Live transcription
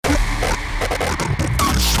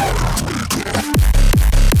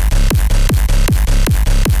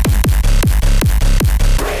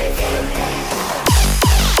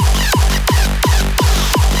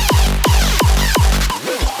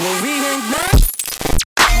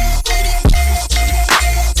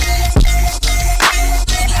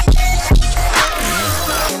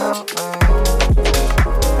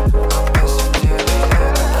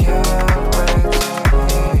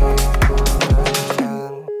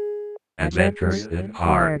Adventures in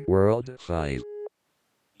Hard World 5.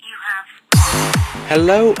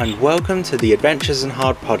 Hello and welcome to the Adventures in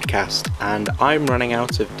Hard podcast, and I'm running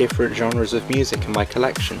out of different genres of music in my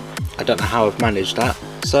collection. I don't know how I've managed that,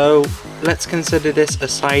 so let's consider this a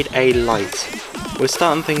side A lite. We're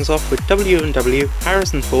starting things off with W&W,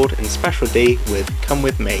 Harrison Ford and Special D with Come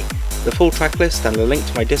With Me. The full track list and the link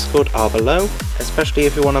to my Discord are below, especially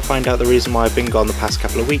if you want to find out the reason why I've been gone the past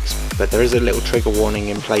couple of weeks, but there is a little trigger warning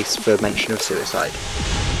in place for mention of suicide.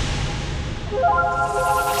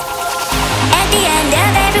 At the end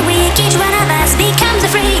of every week, each one of us becomes a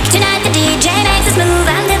freak. Tonight the DJ makes us move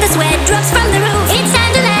until the sweat drops from the roof. It's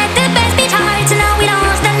time to let the bass beat hard, so now we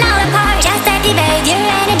don't stand out apart. Just activate your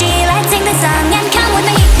energy, let's sing the song and come with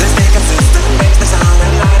me. The speaker system makes the sound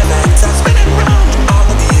and light events are spinning round. All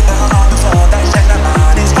the people on the floor, they shake their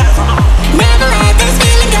bodies, hands are on. Never let this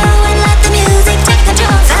feeling go and let the music take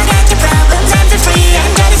control. Forget your problems and feel free,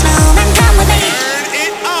 enjoy this moment, come with me. Turn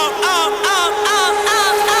it up, up, up, up,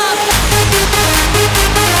 up, up.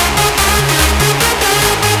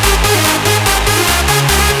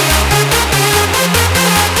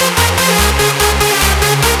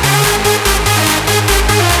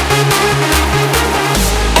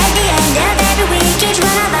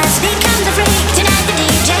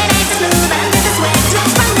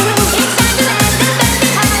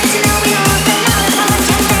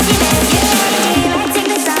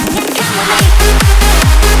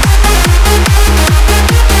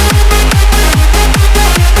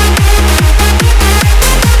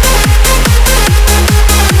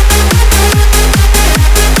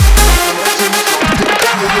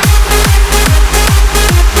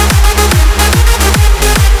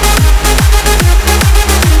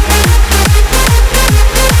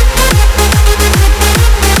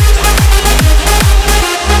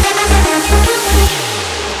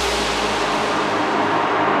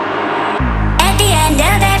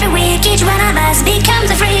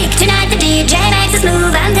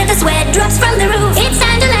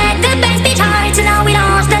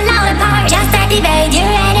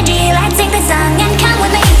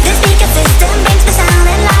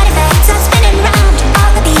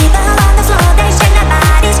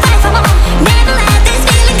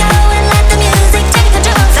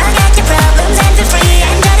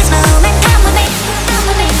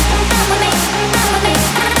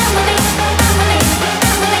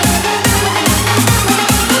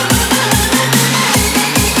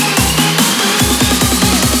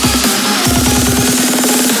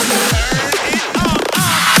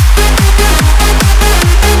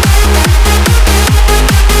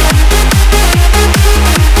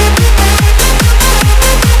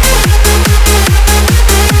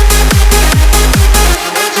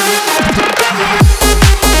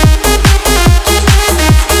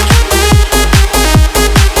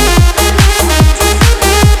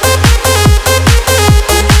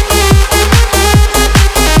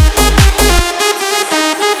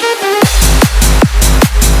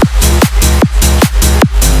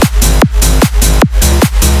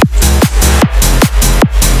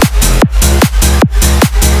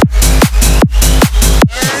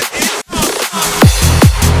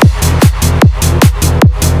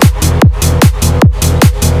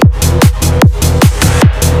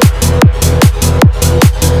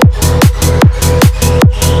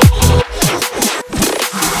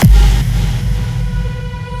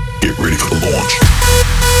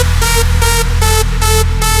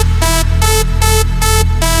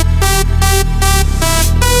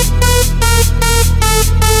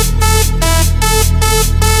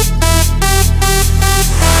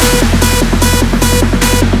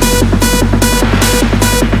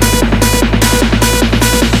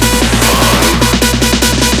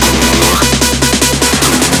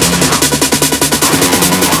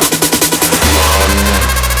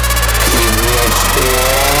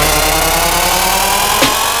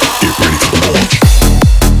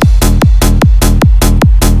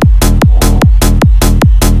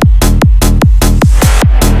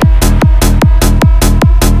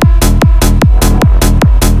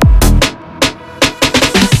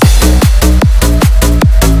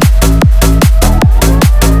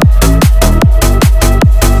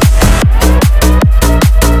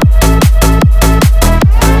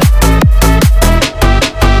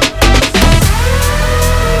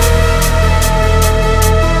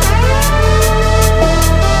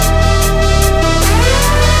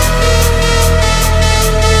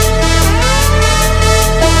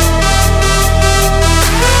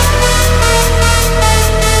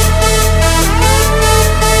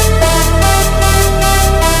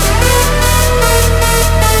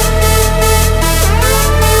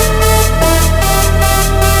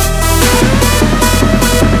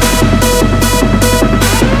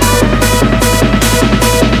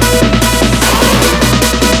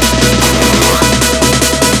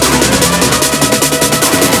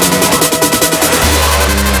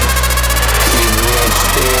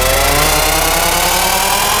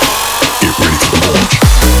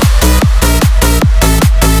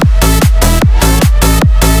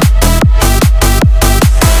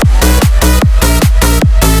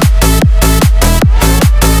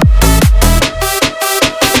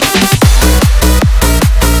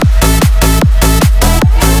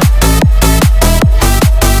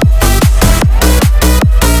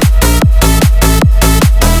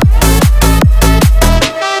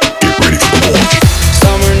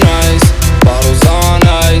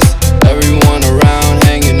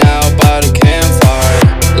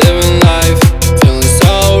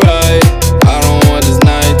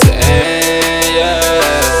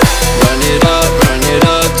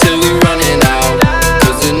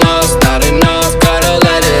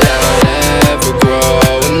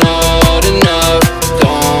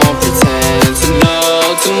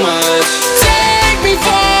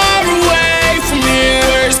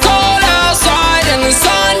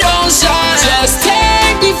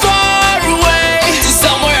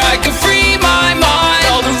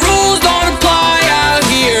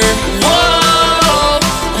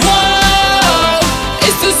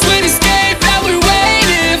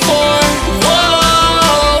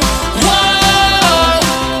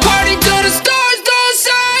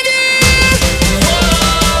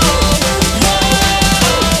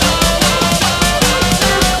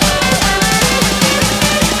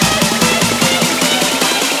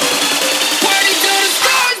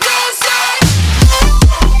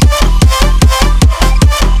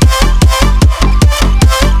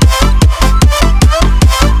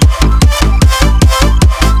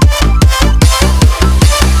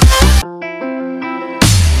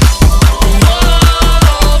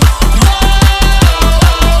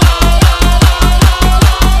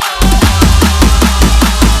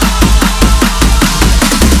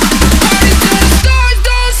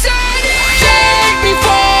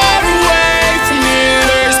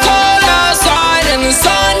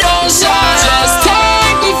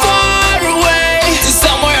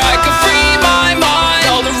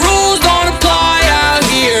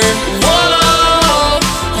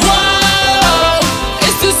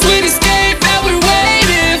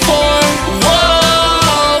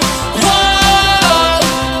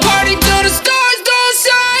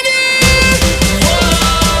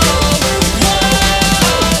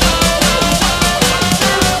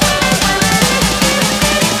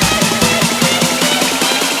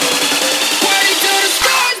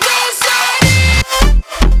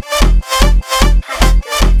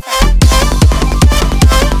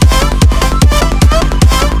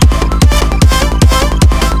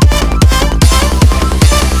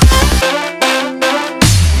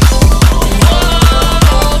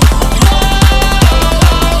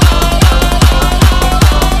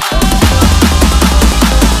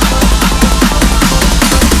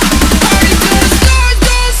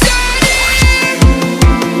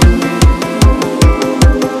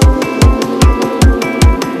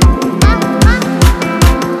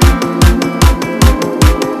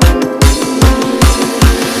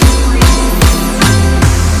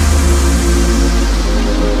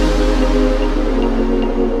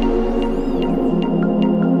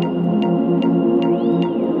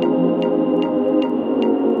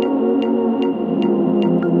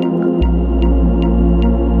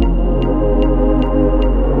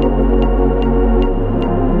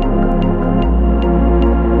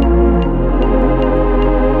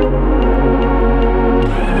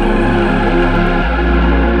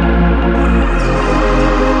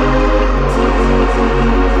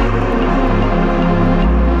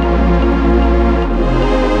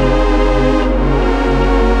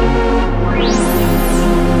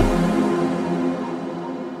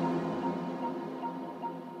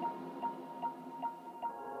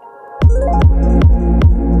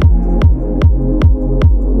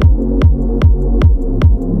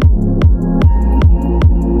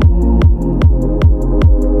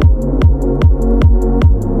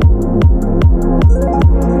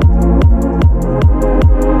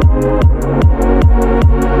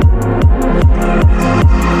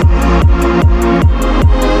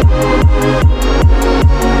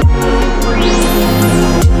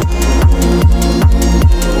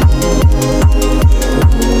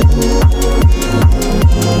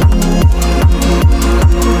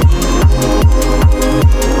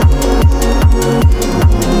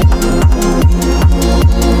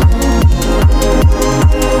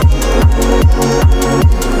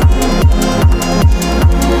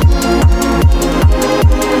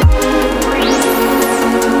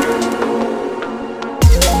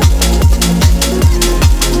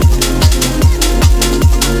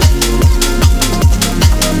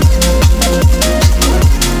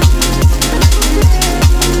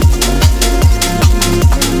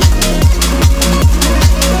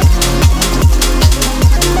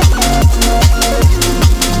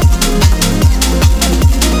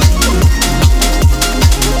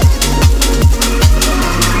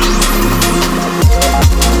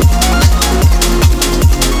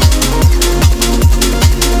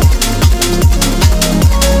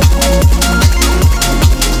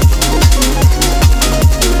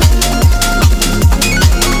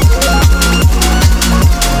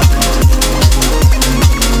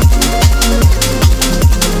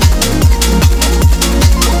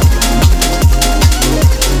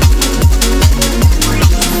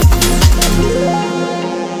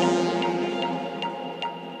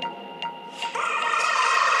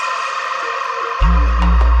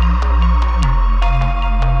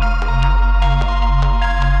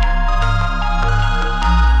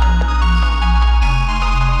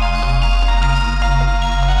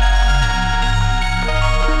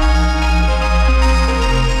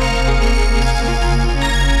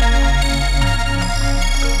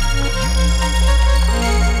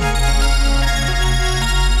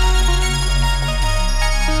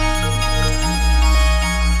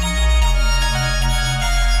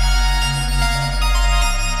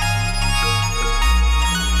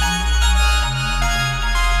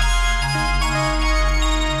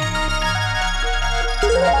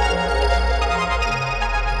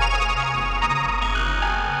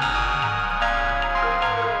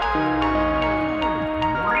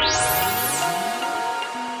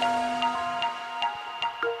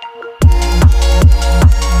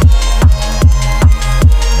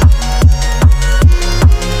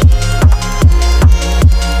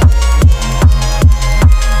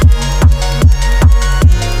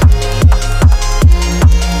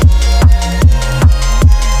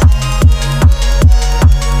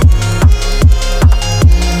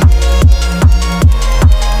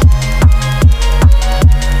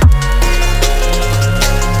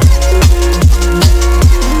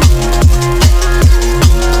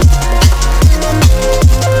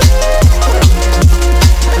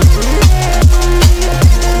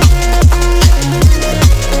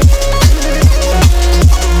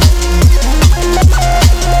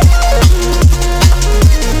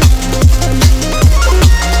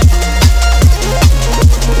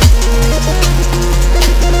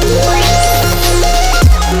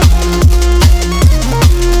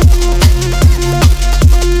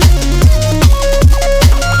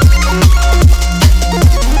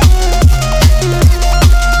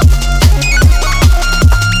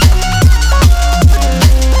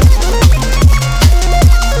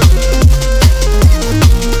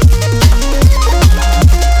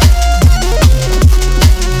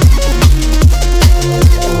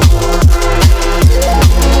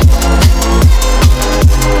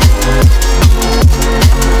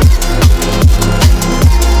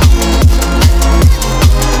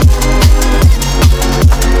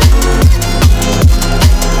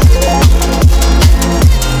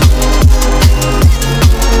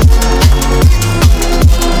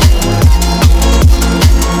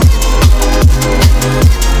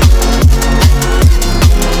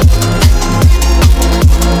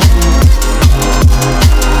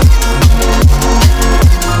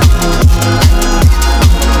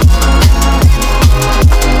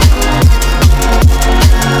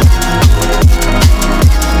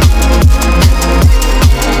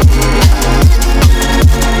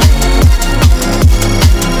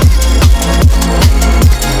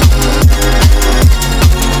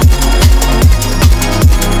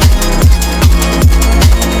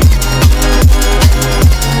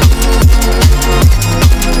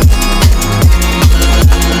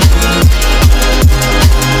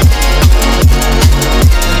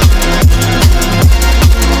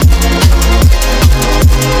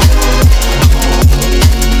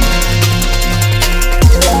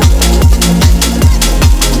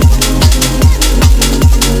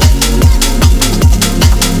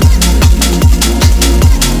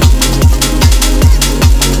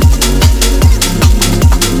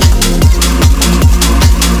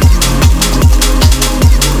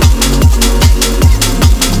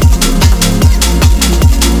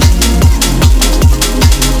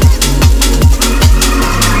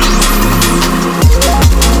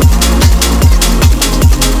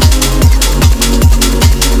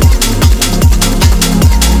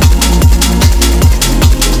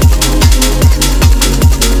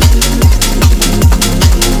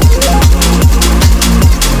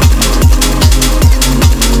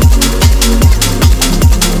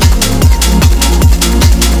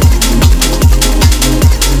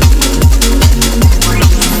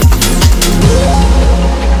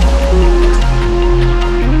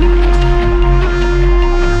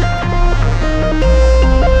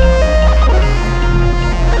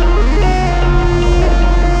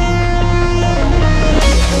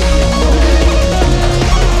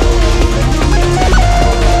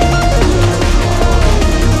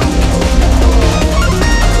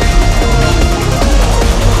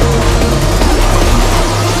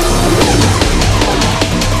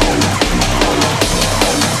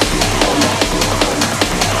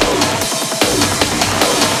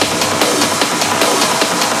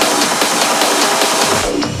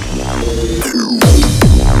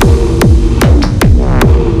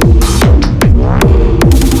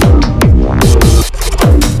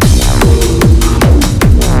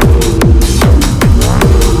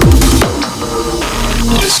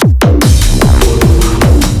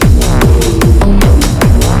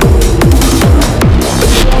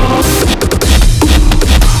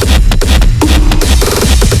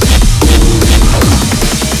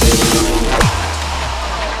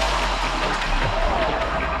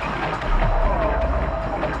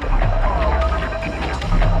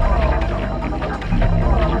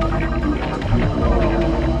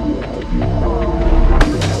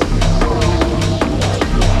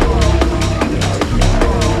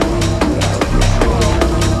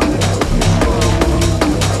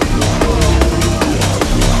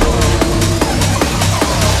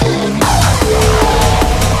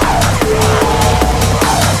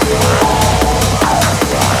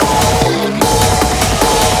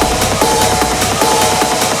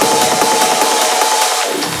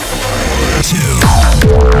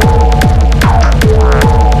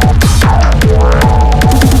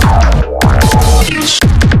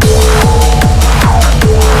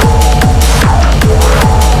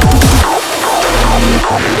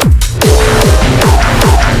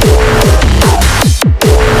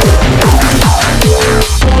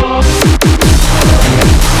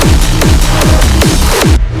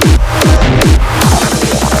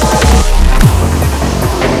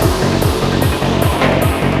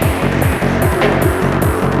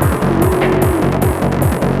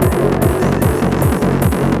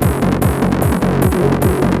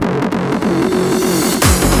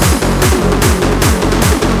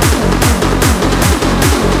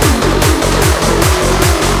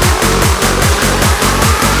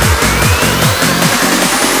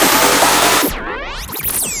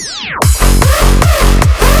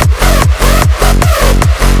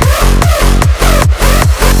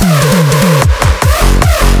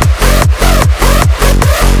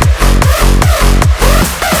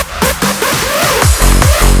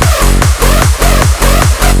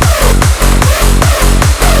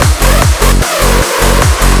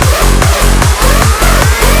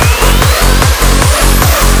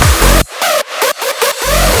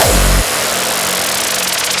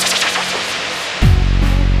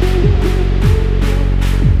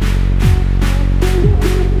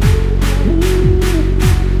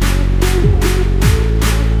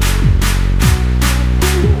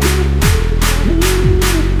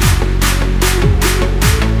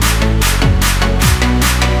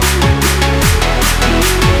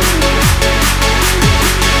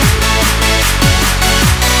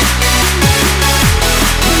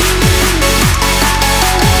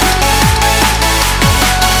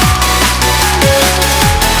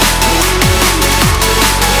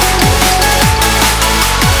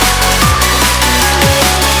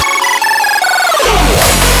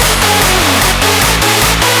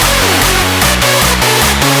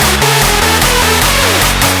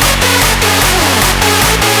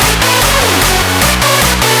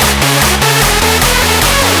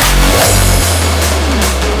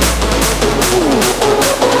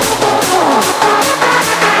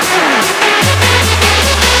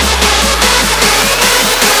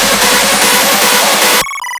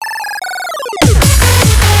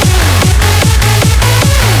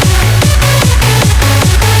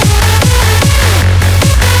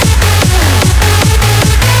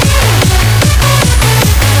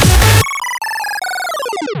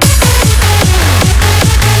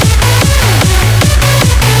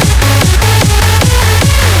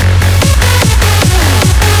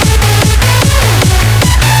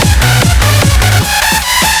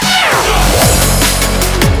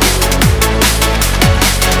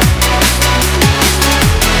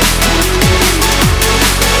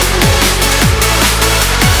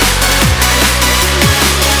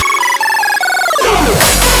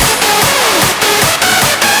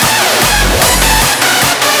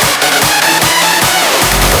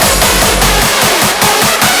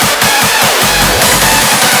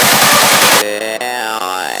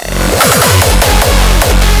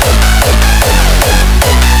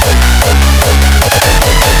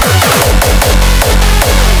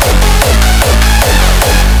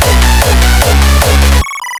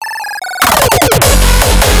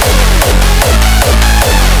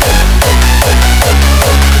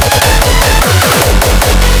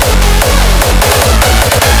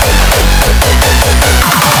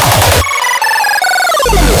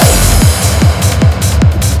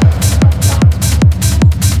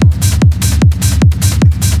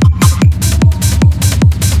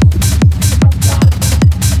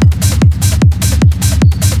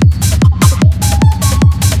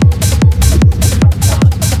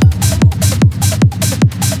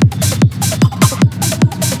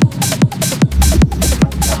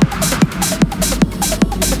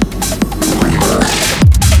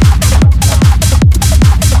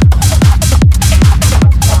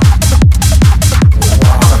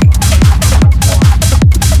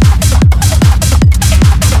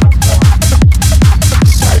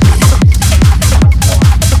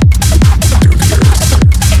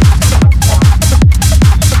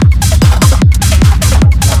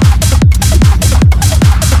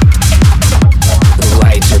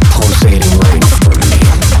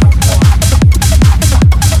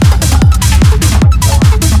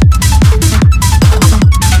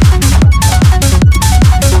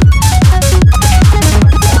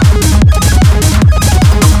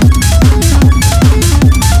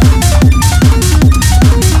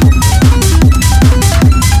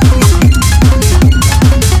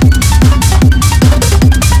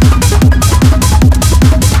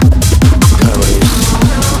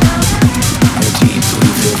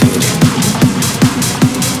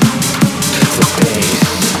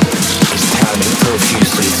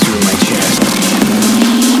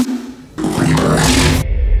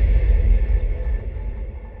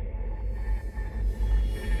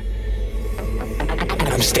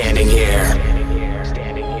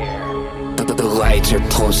 The lights are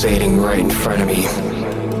pulsating right in front of me.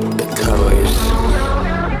 The colors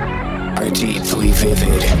are deeply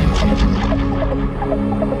vivid.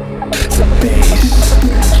 The bass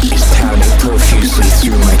is pounding profusely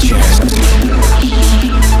through my chest.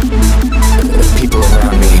 The people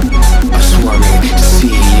around me, a swarming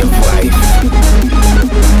sea of life.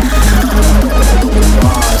 The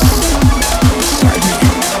walls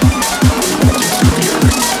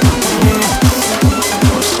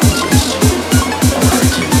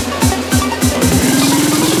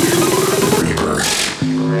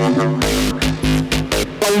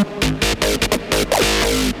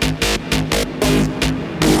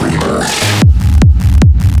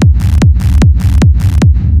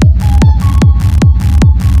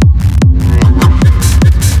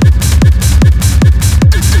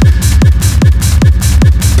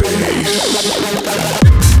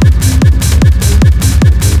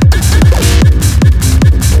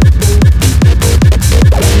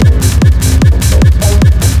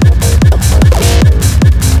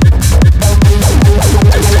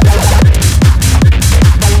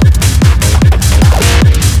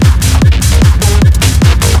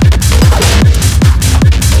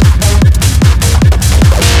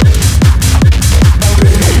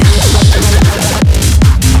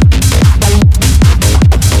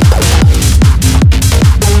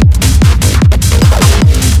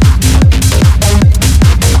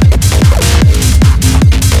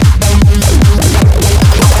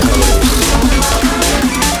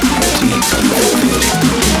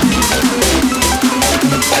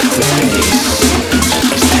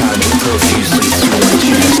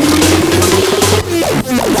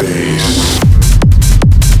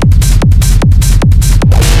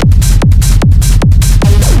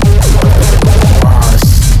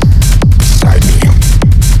inside me.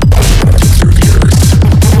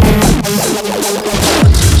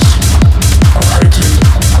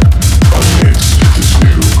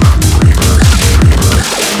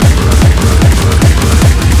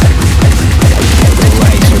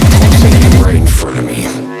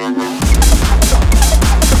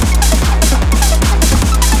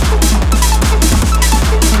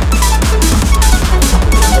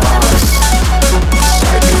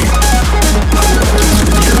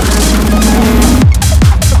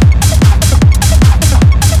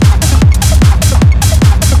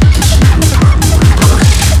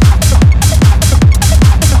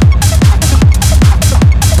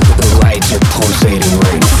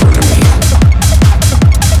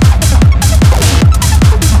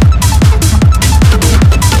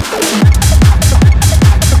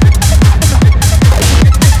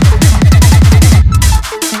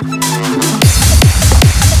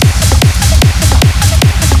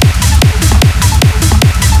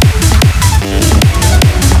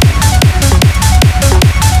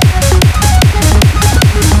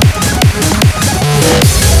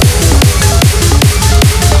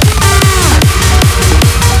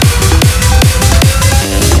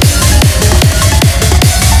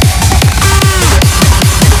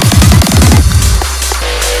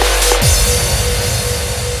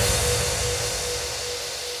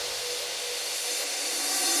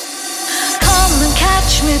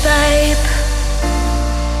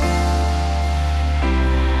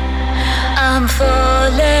 I'm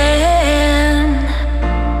falling.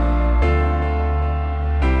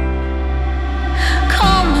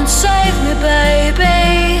 Come and save me,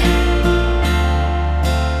 baby.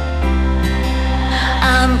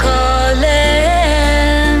 I'm calling.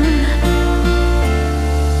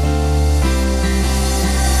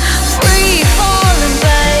 Free falling,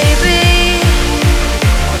 baby.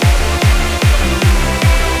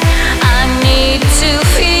 I need to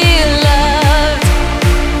feel loved.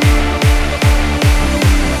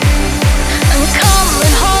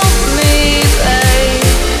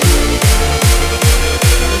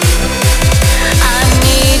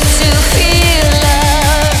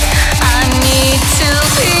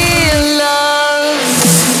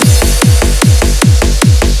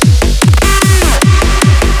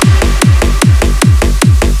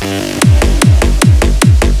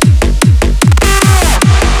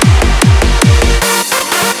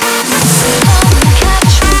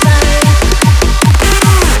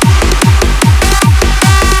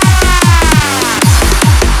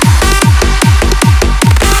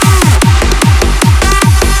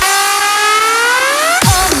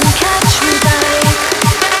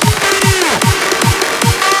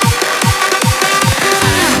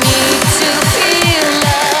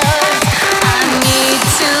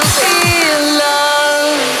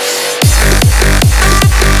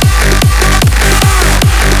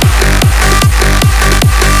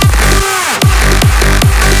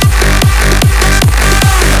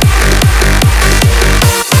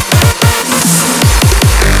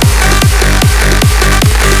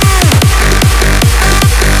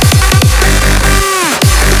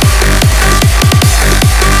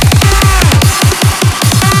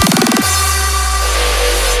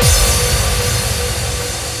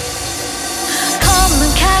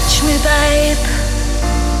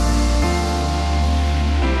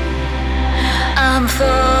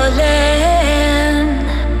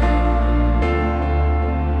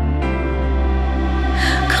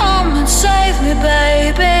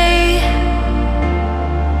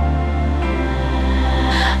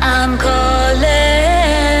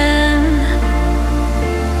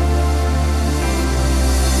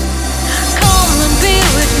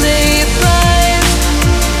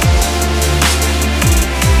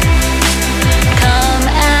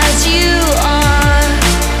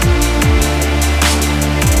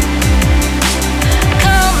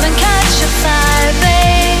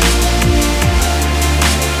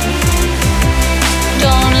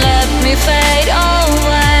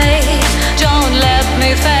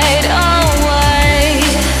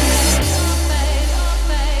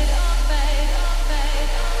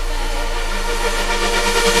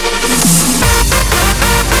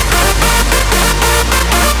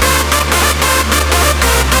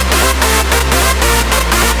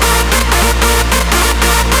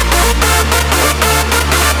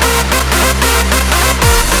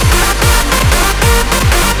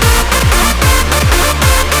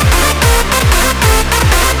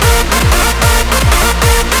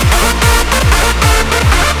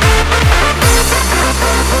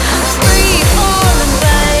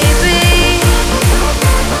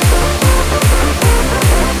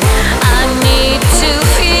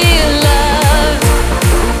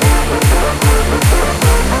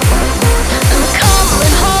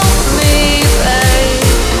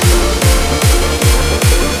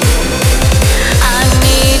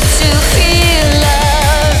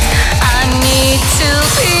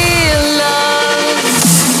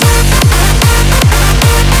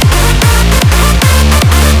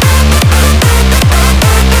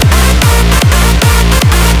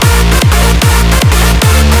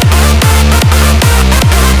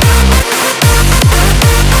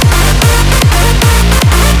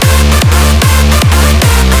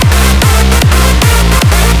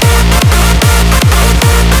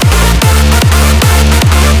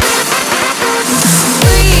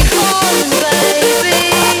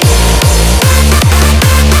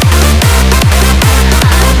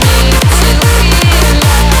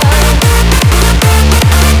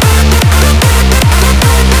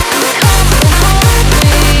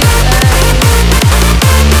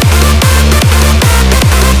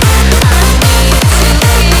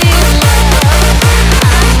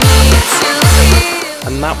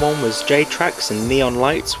 and that one was J-Trax and Neon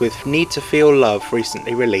Lights with Need to Feel Love,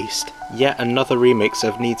 recently released. Yet another remix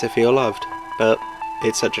of Need to Feel Loved, but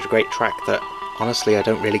it's such a great track that honestly I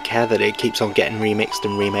don't really care that it keeps on getting remixed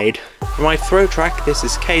and remade. For my throw track, this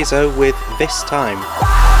is Keizo with This Time.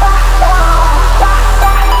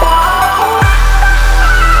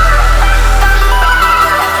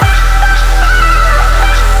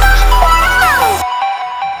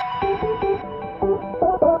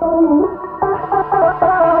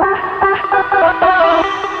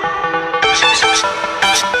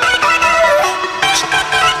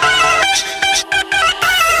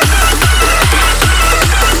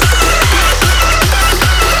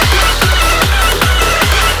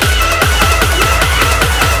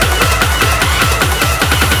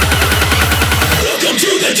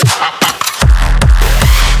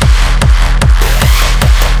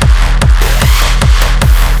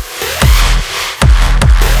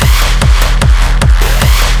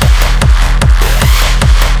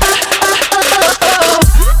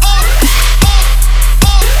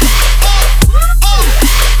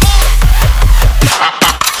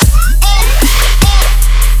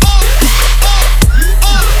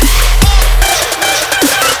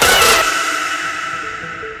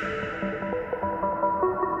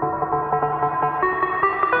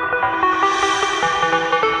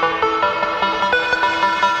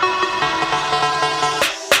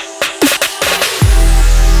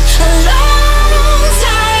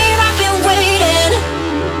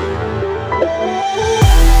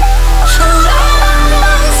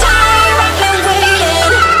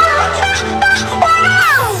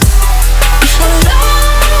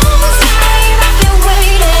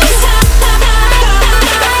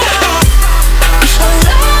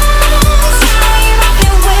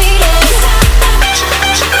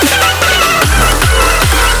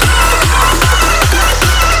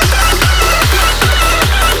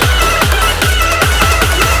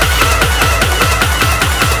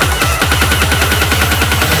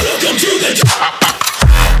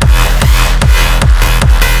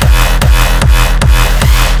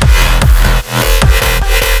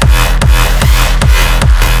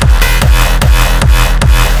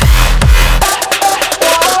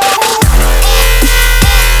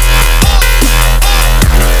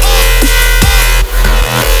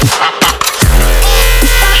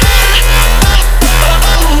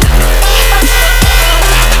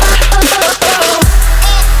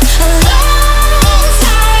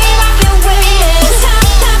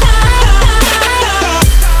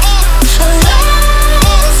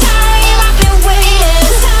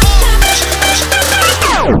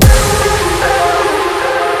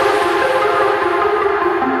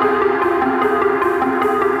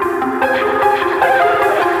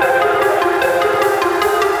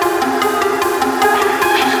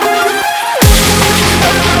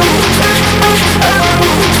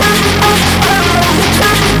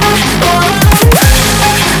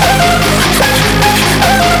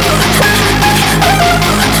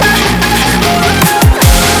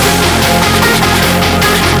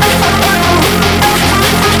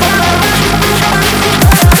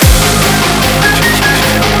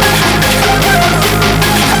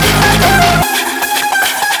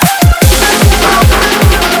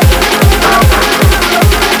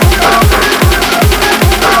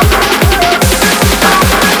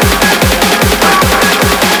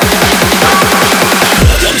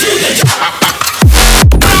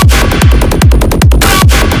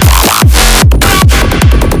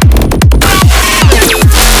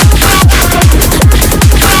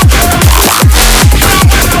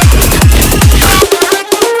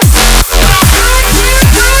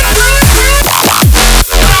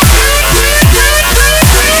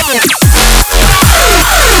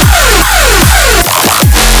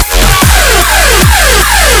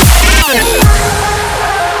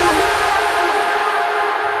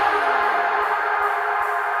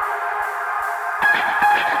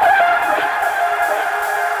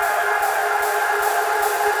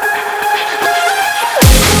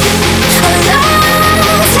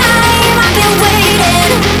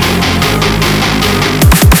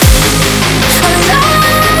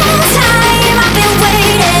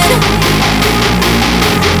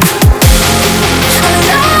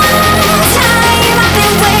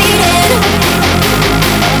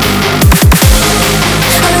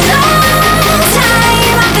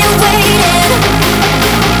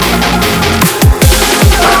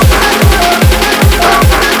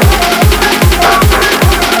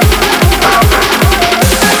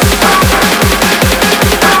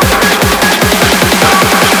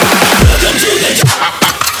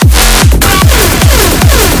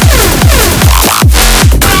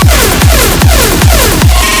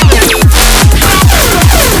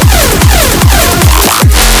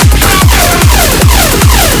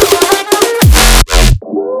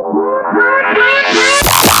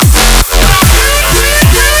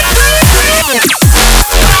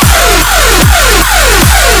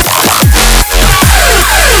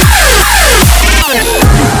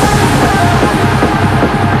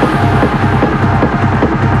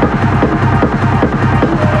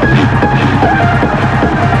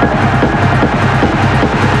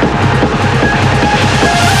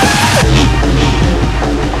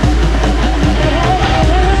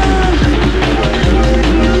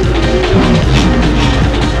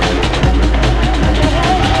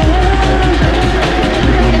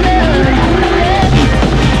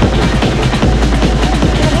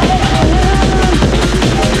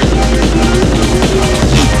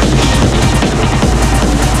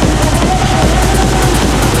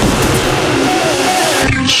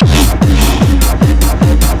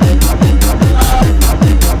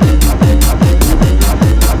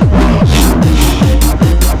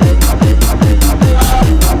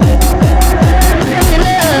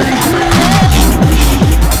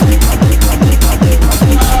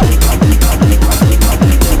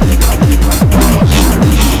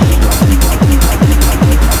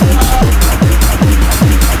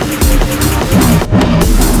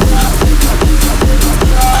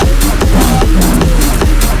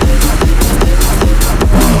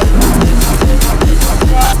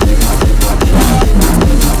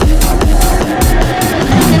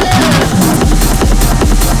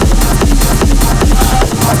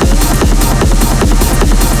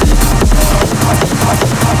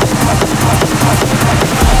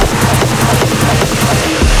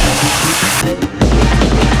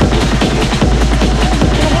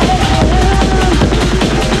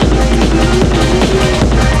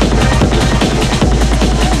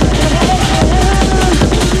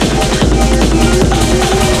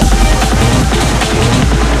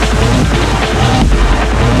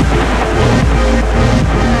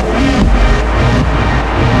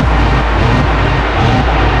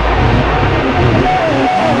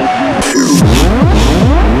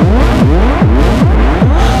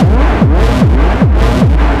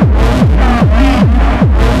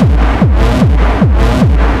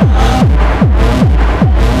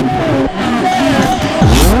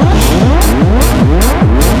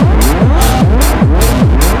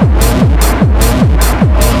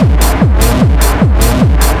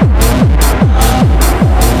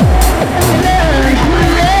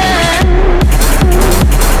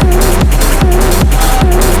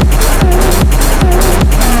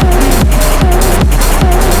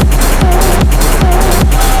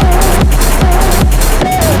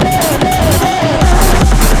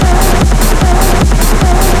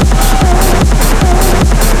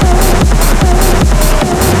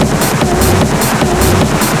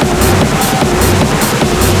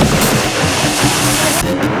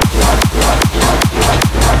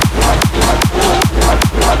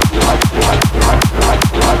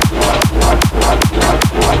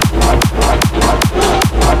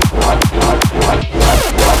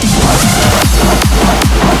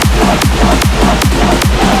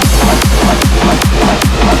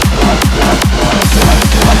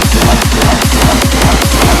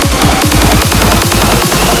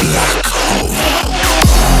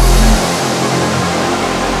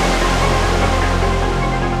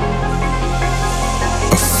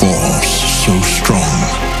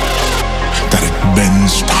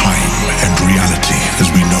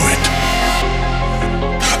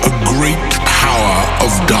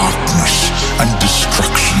 of darkness and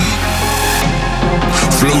destruction,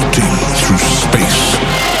 floating through space,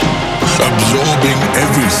 absorbing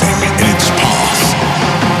everything in its path.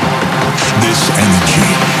 This energy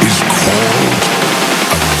is called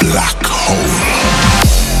a black hole.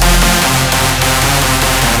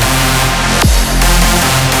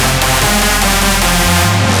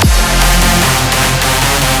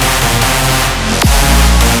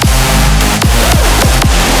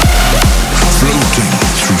 Floating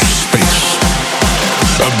through space,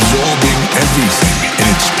 absorbing everything in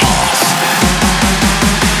its path.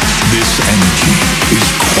 This energy is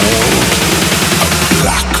called a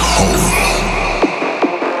black hole.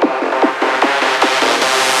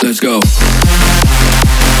 Let's go.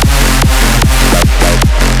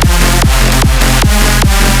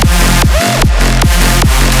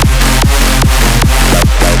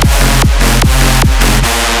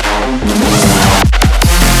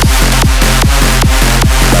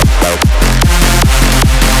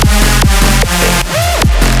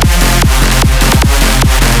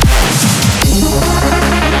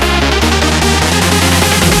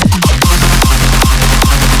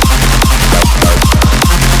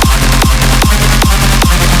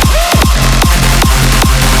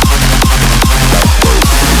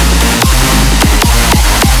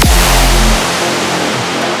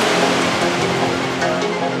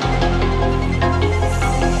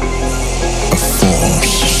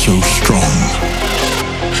 So strong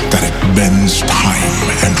that it bends time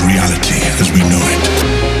and reality as we know it.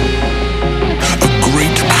 A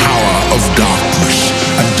great power of darkness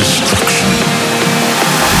and destruction,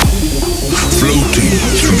 floating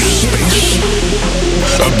through space,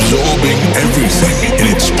 absorbing everything in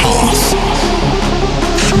its path.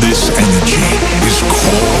 This energy is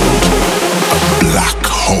called a black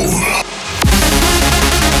hole.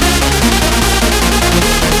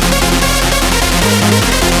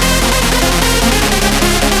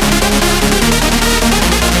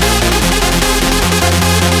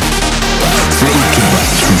 Floating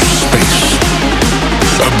through space,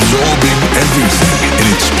 absorbing everything in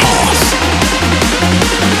its path.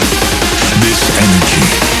 This energy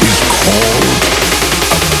is called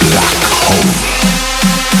a black hole.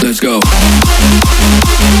 Let's go.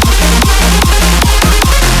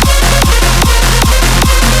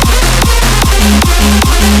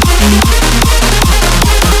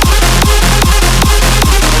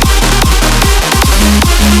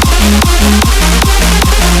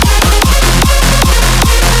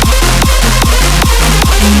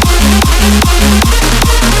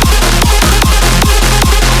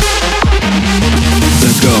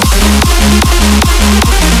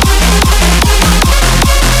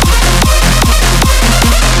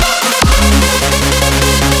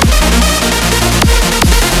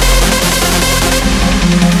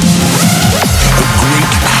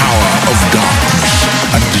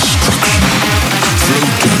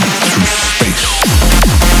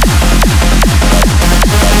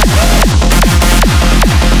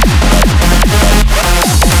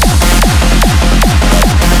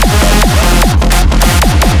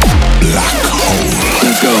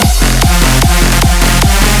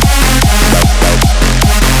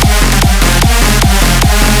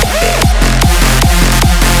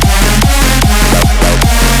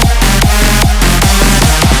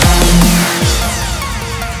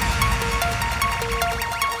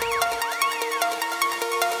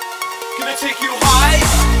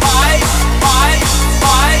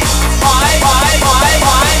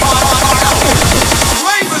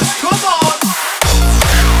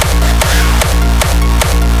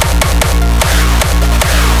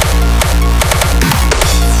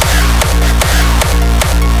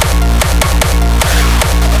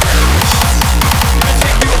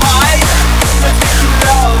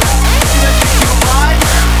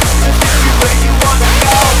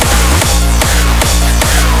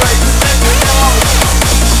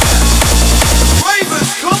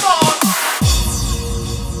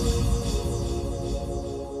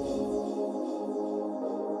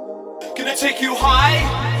 Gonna take you high,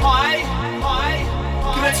 high, high.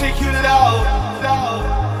 Gonna take you low, low,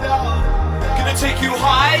 low. Gonna take you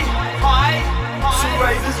high, high, high. So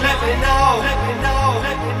ravers, let me know, let me know,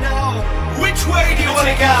 let me know. Which way do you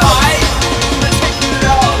wanna go? High, gonna take you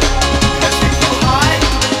low. Gonna take you high,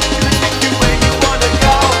 gonna take you where you wanna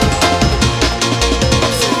go.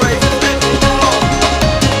 So ravers, let me know.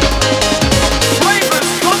 Ravers,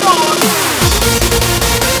 come on.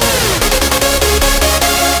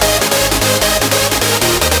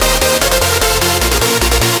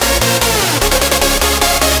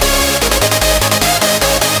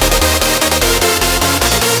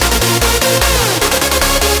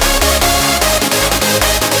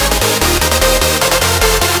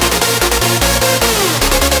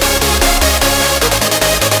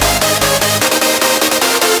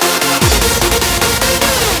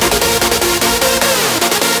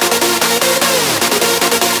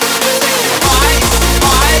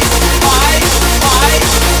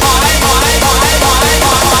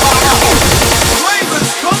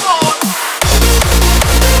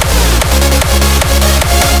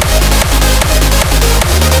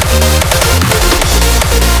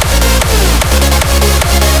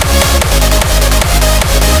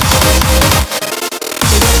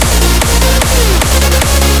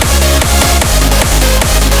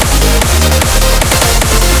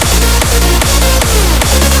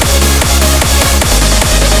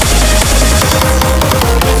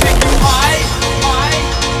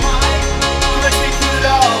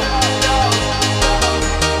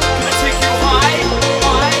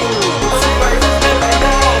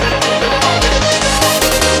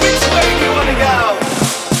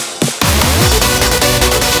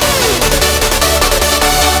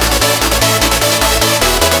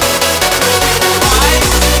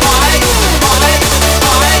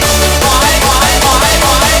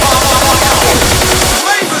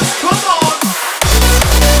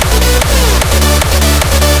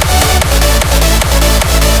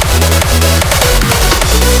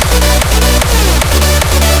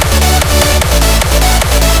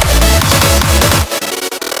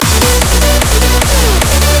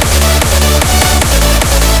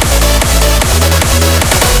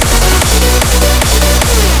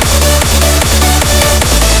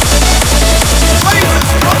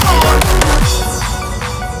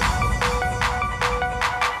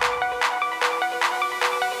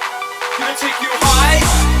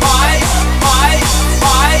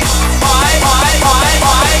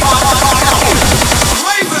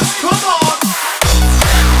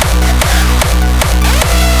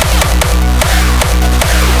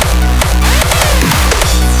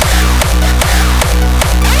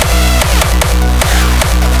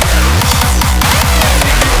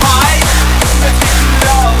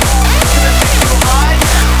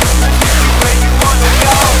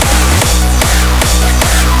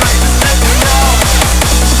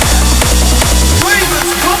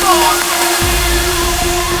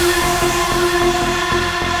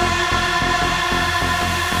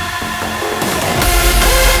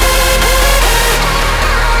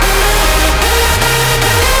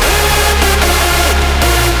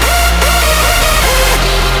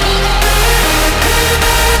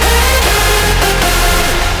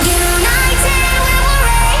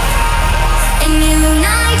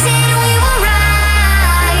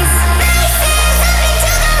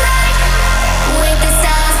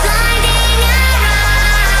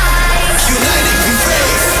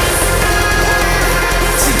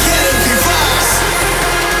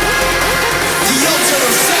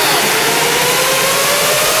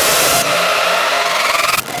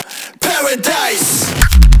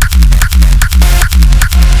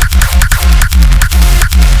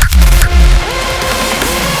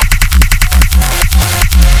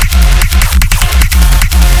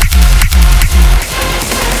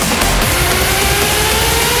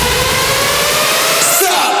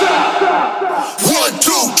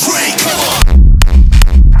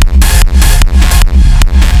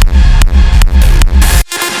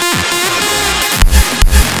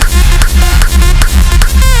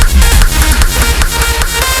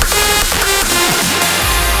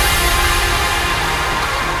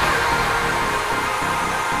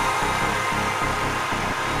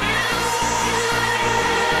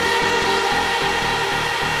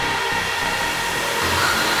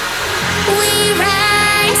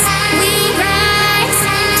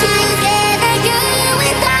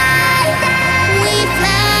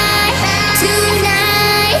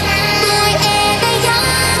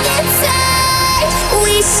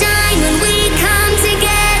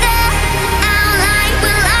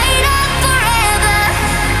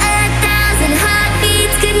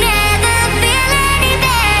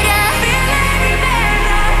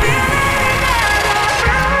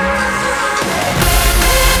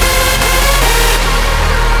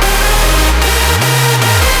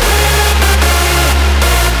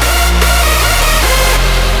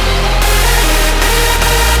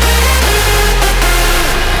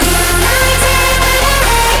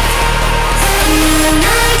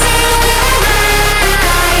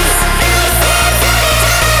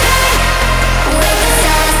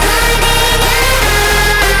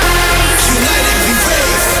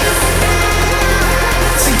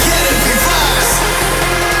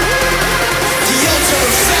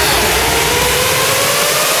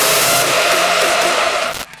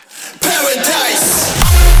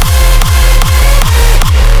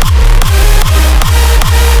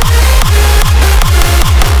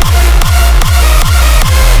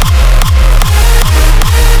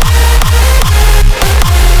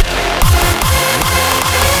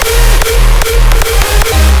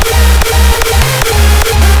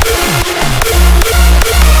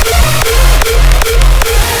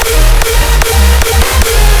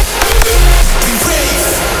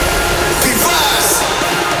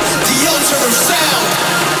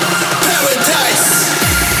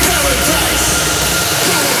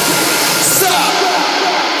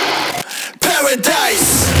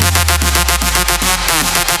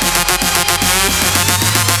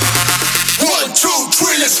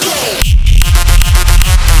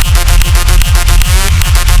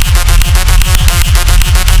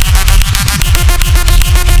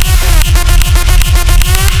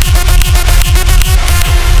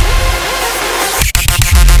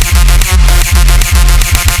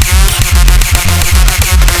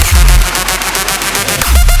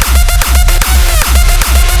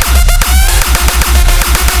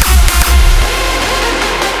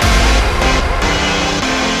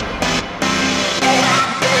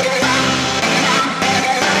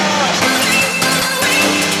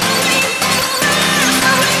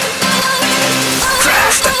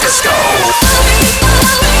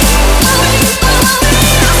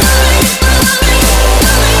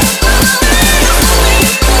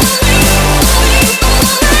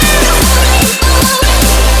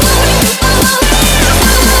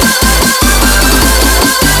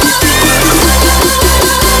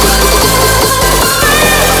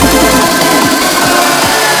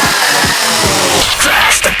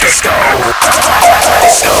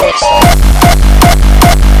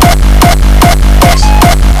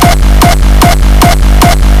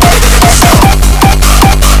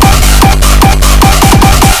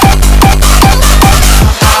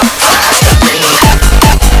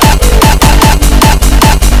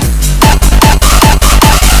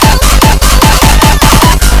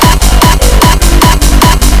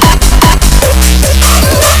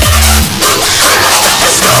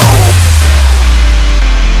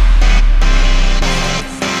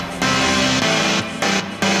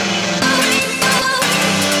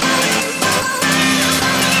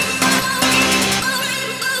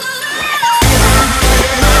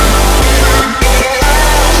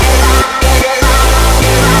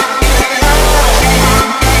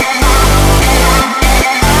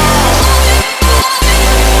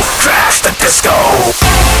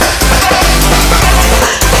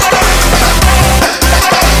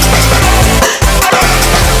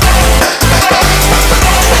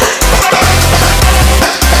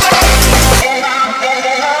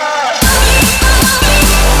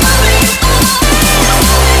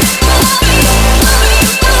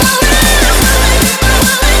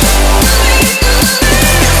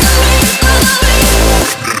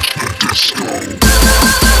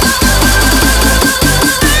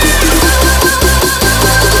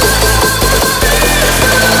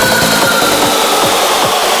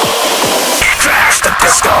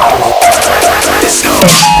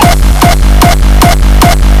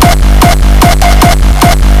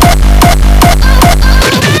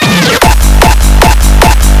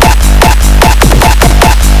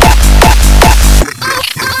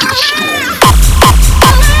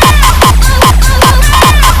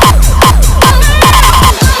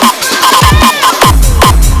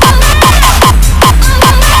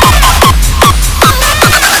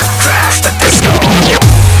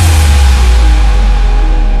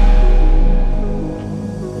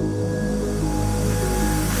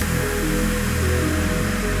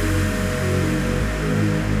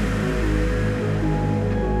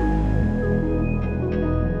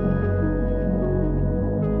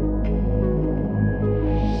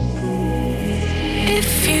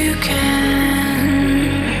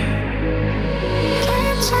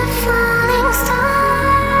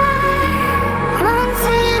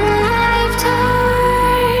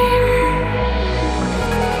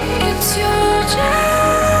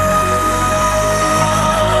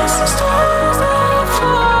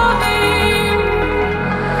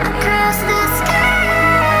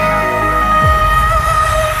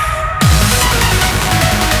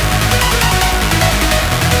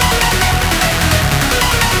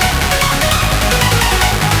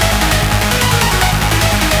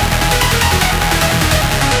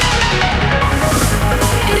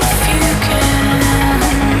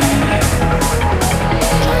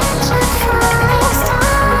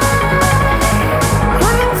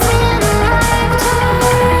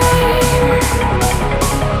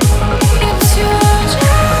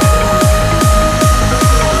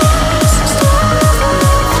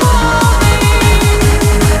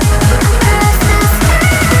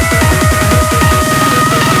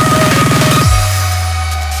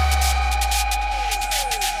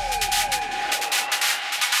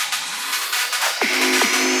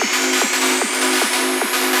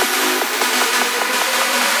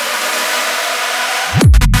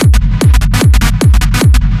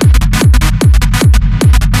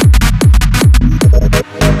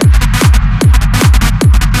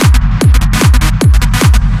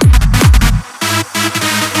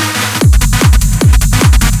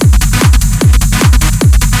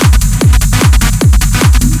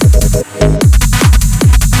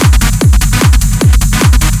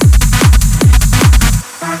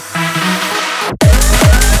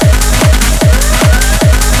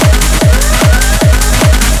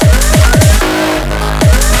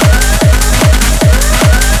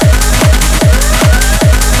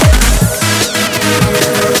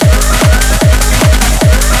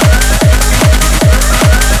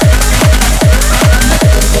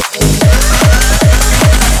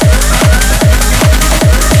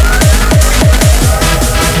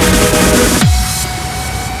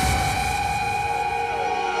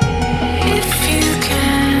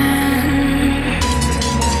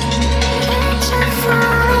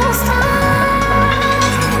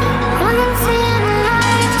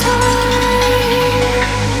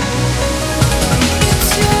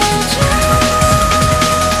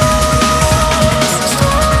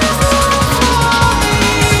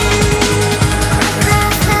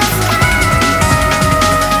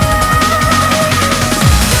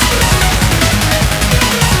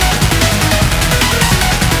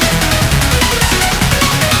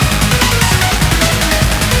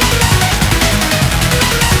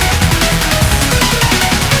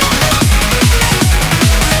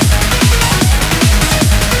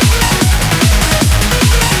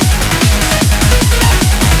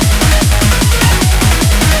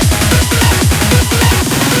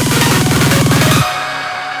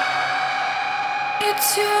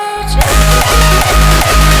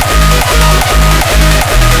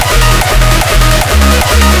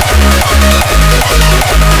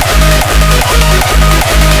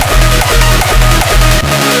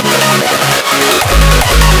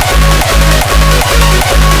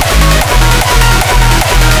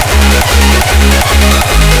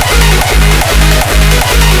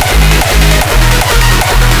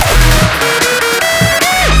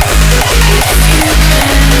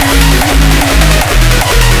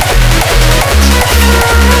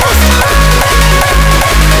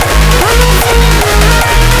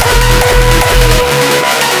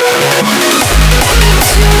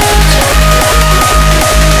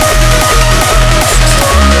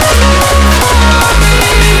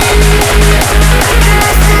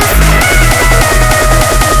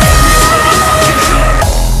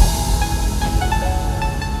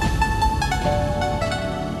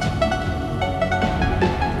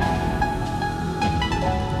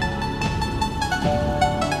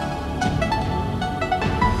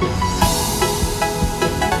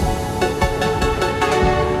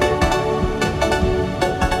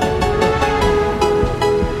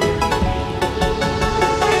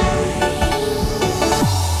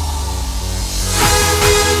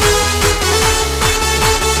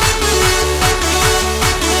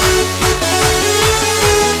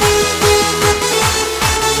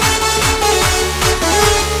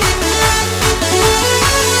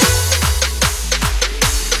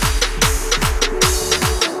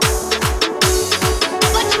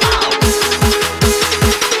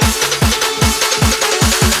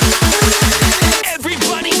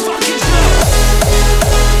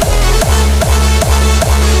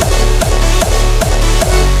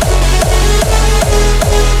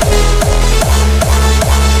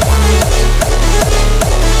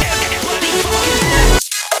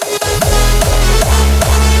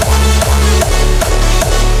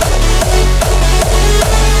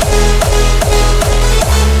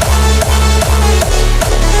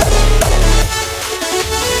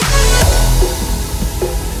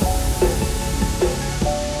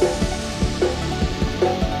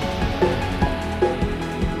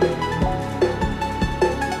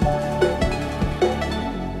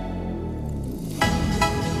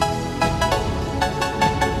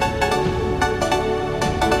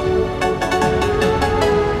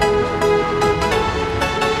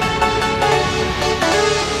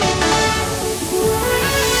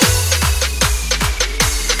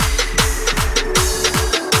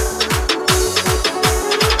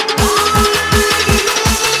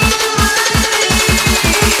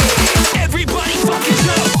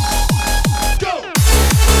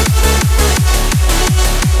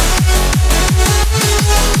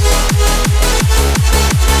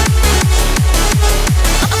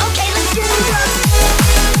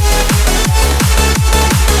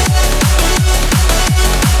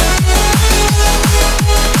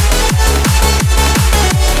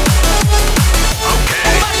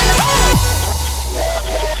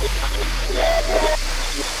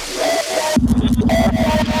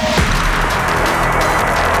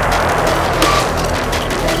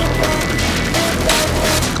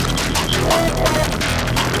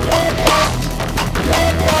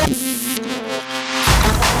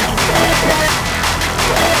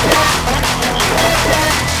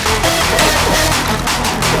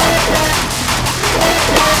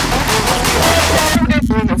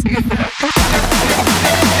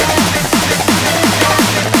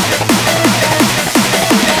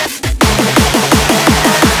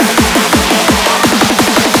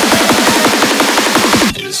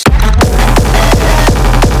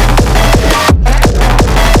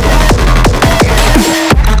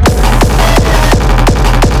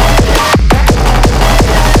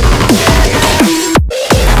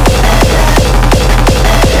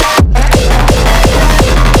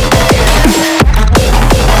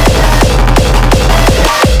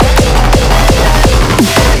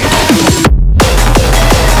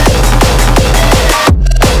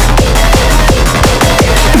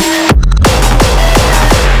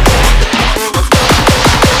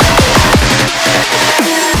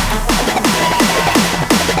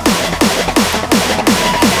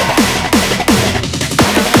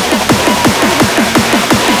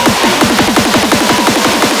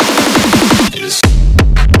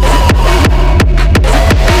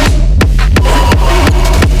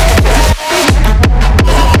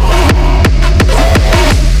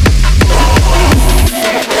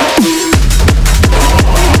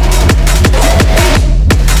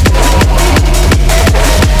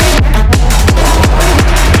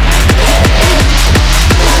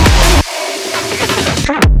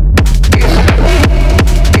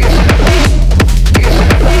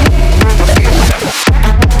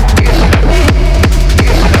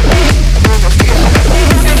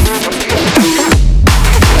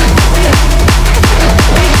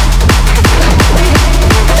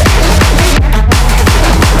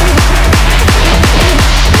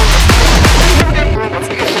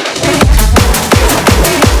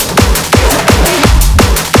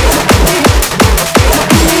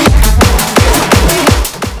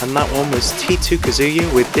 was T2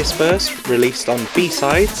 Kazuya with this verse, released on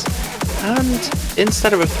B-sides. And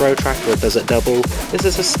instead of a throw track or a does it double, this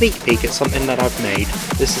is a sneak peek at something that I've made.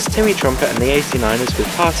 This is Timmy Trumpet and the 89ers with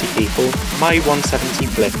Party People, my 170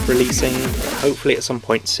 flip, releasing hopefully at some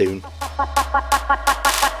point soon. So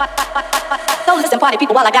listen, party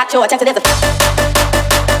people, while I got your attention, there's a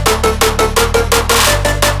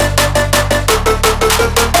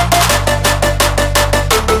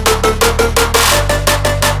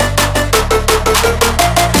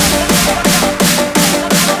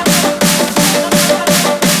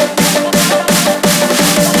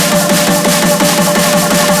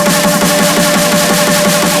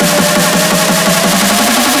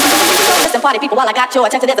party people, while I got your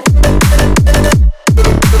attention, there's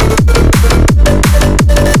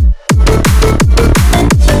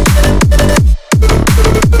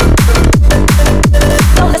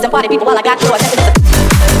a party people, while I got your attention.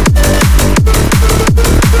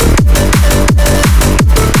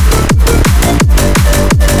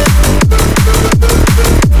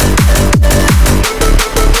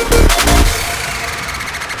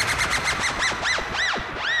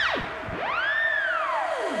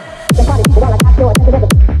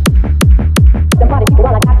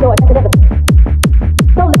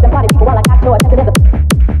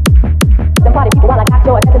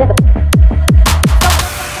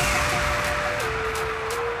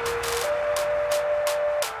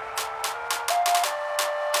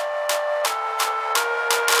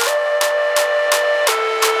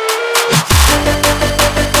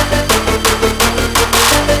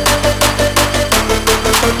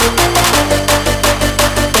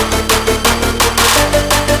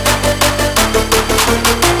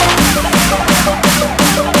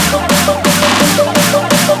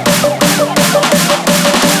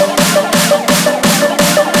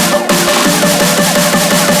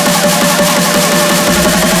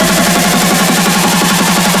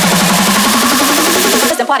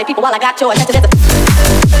 Party people, while I got your attention,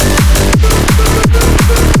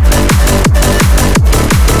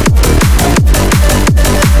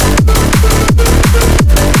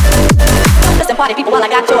 listen, party people, while I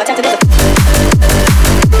got your attention.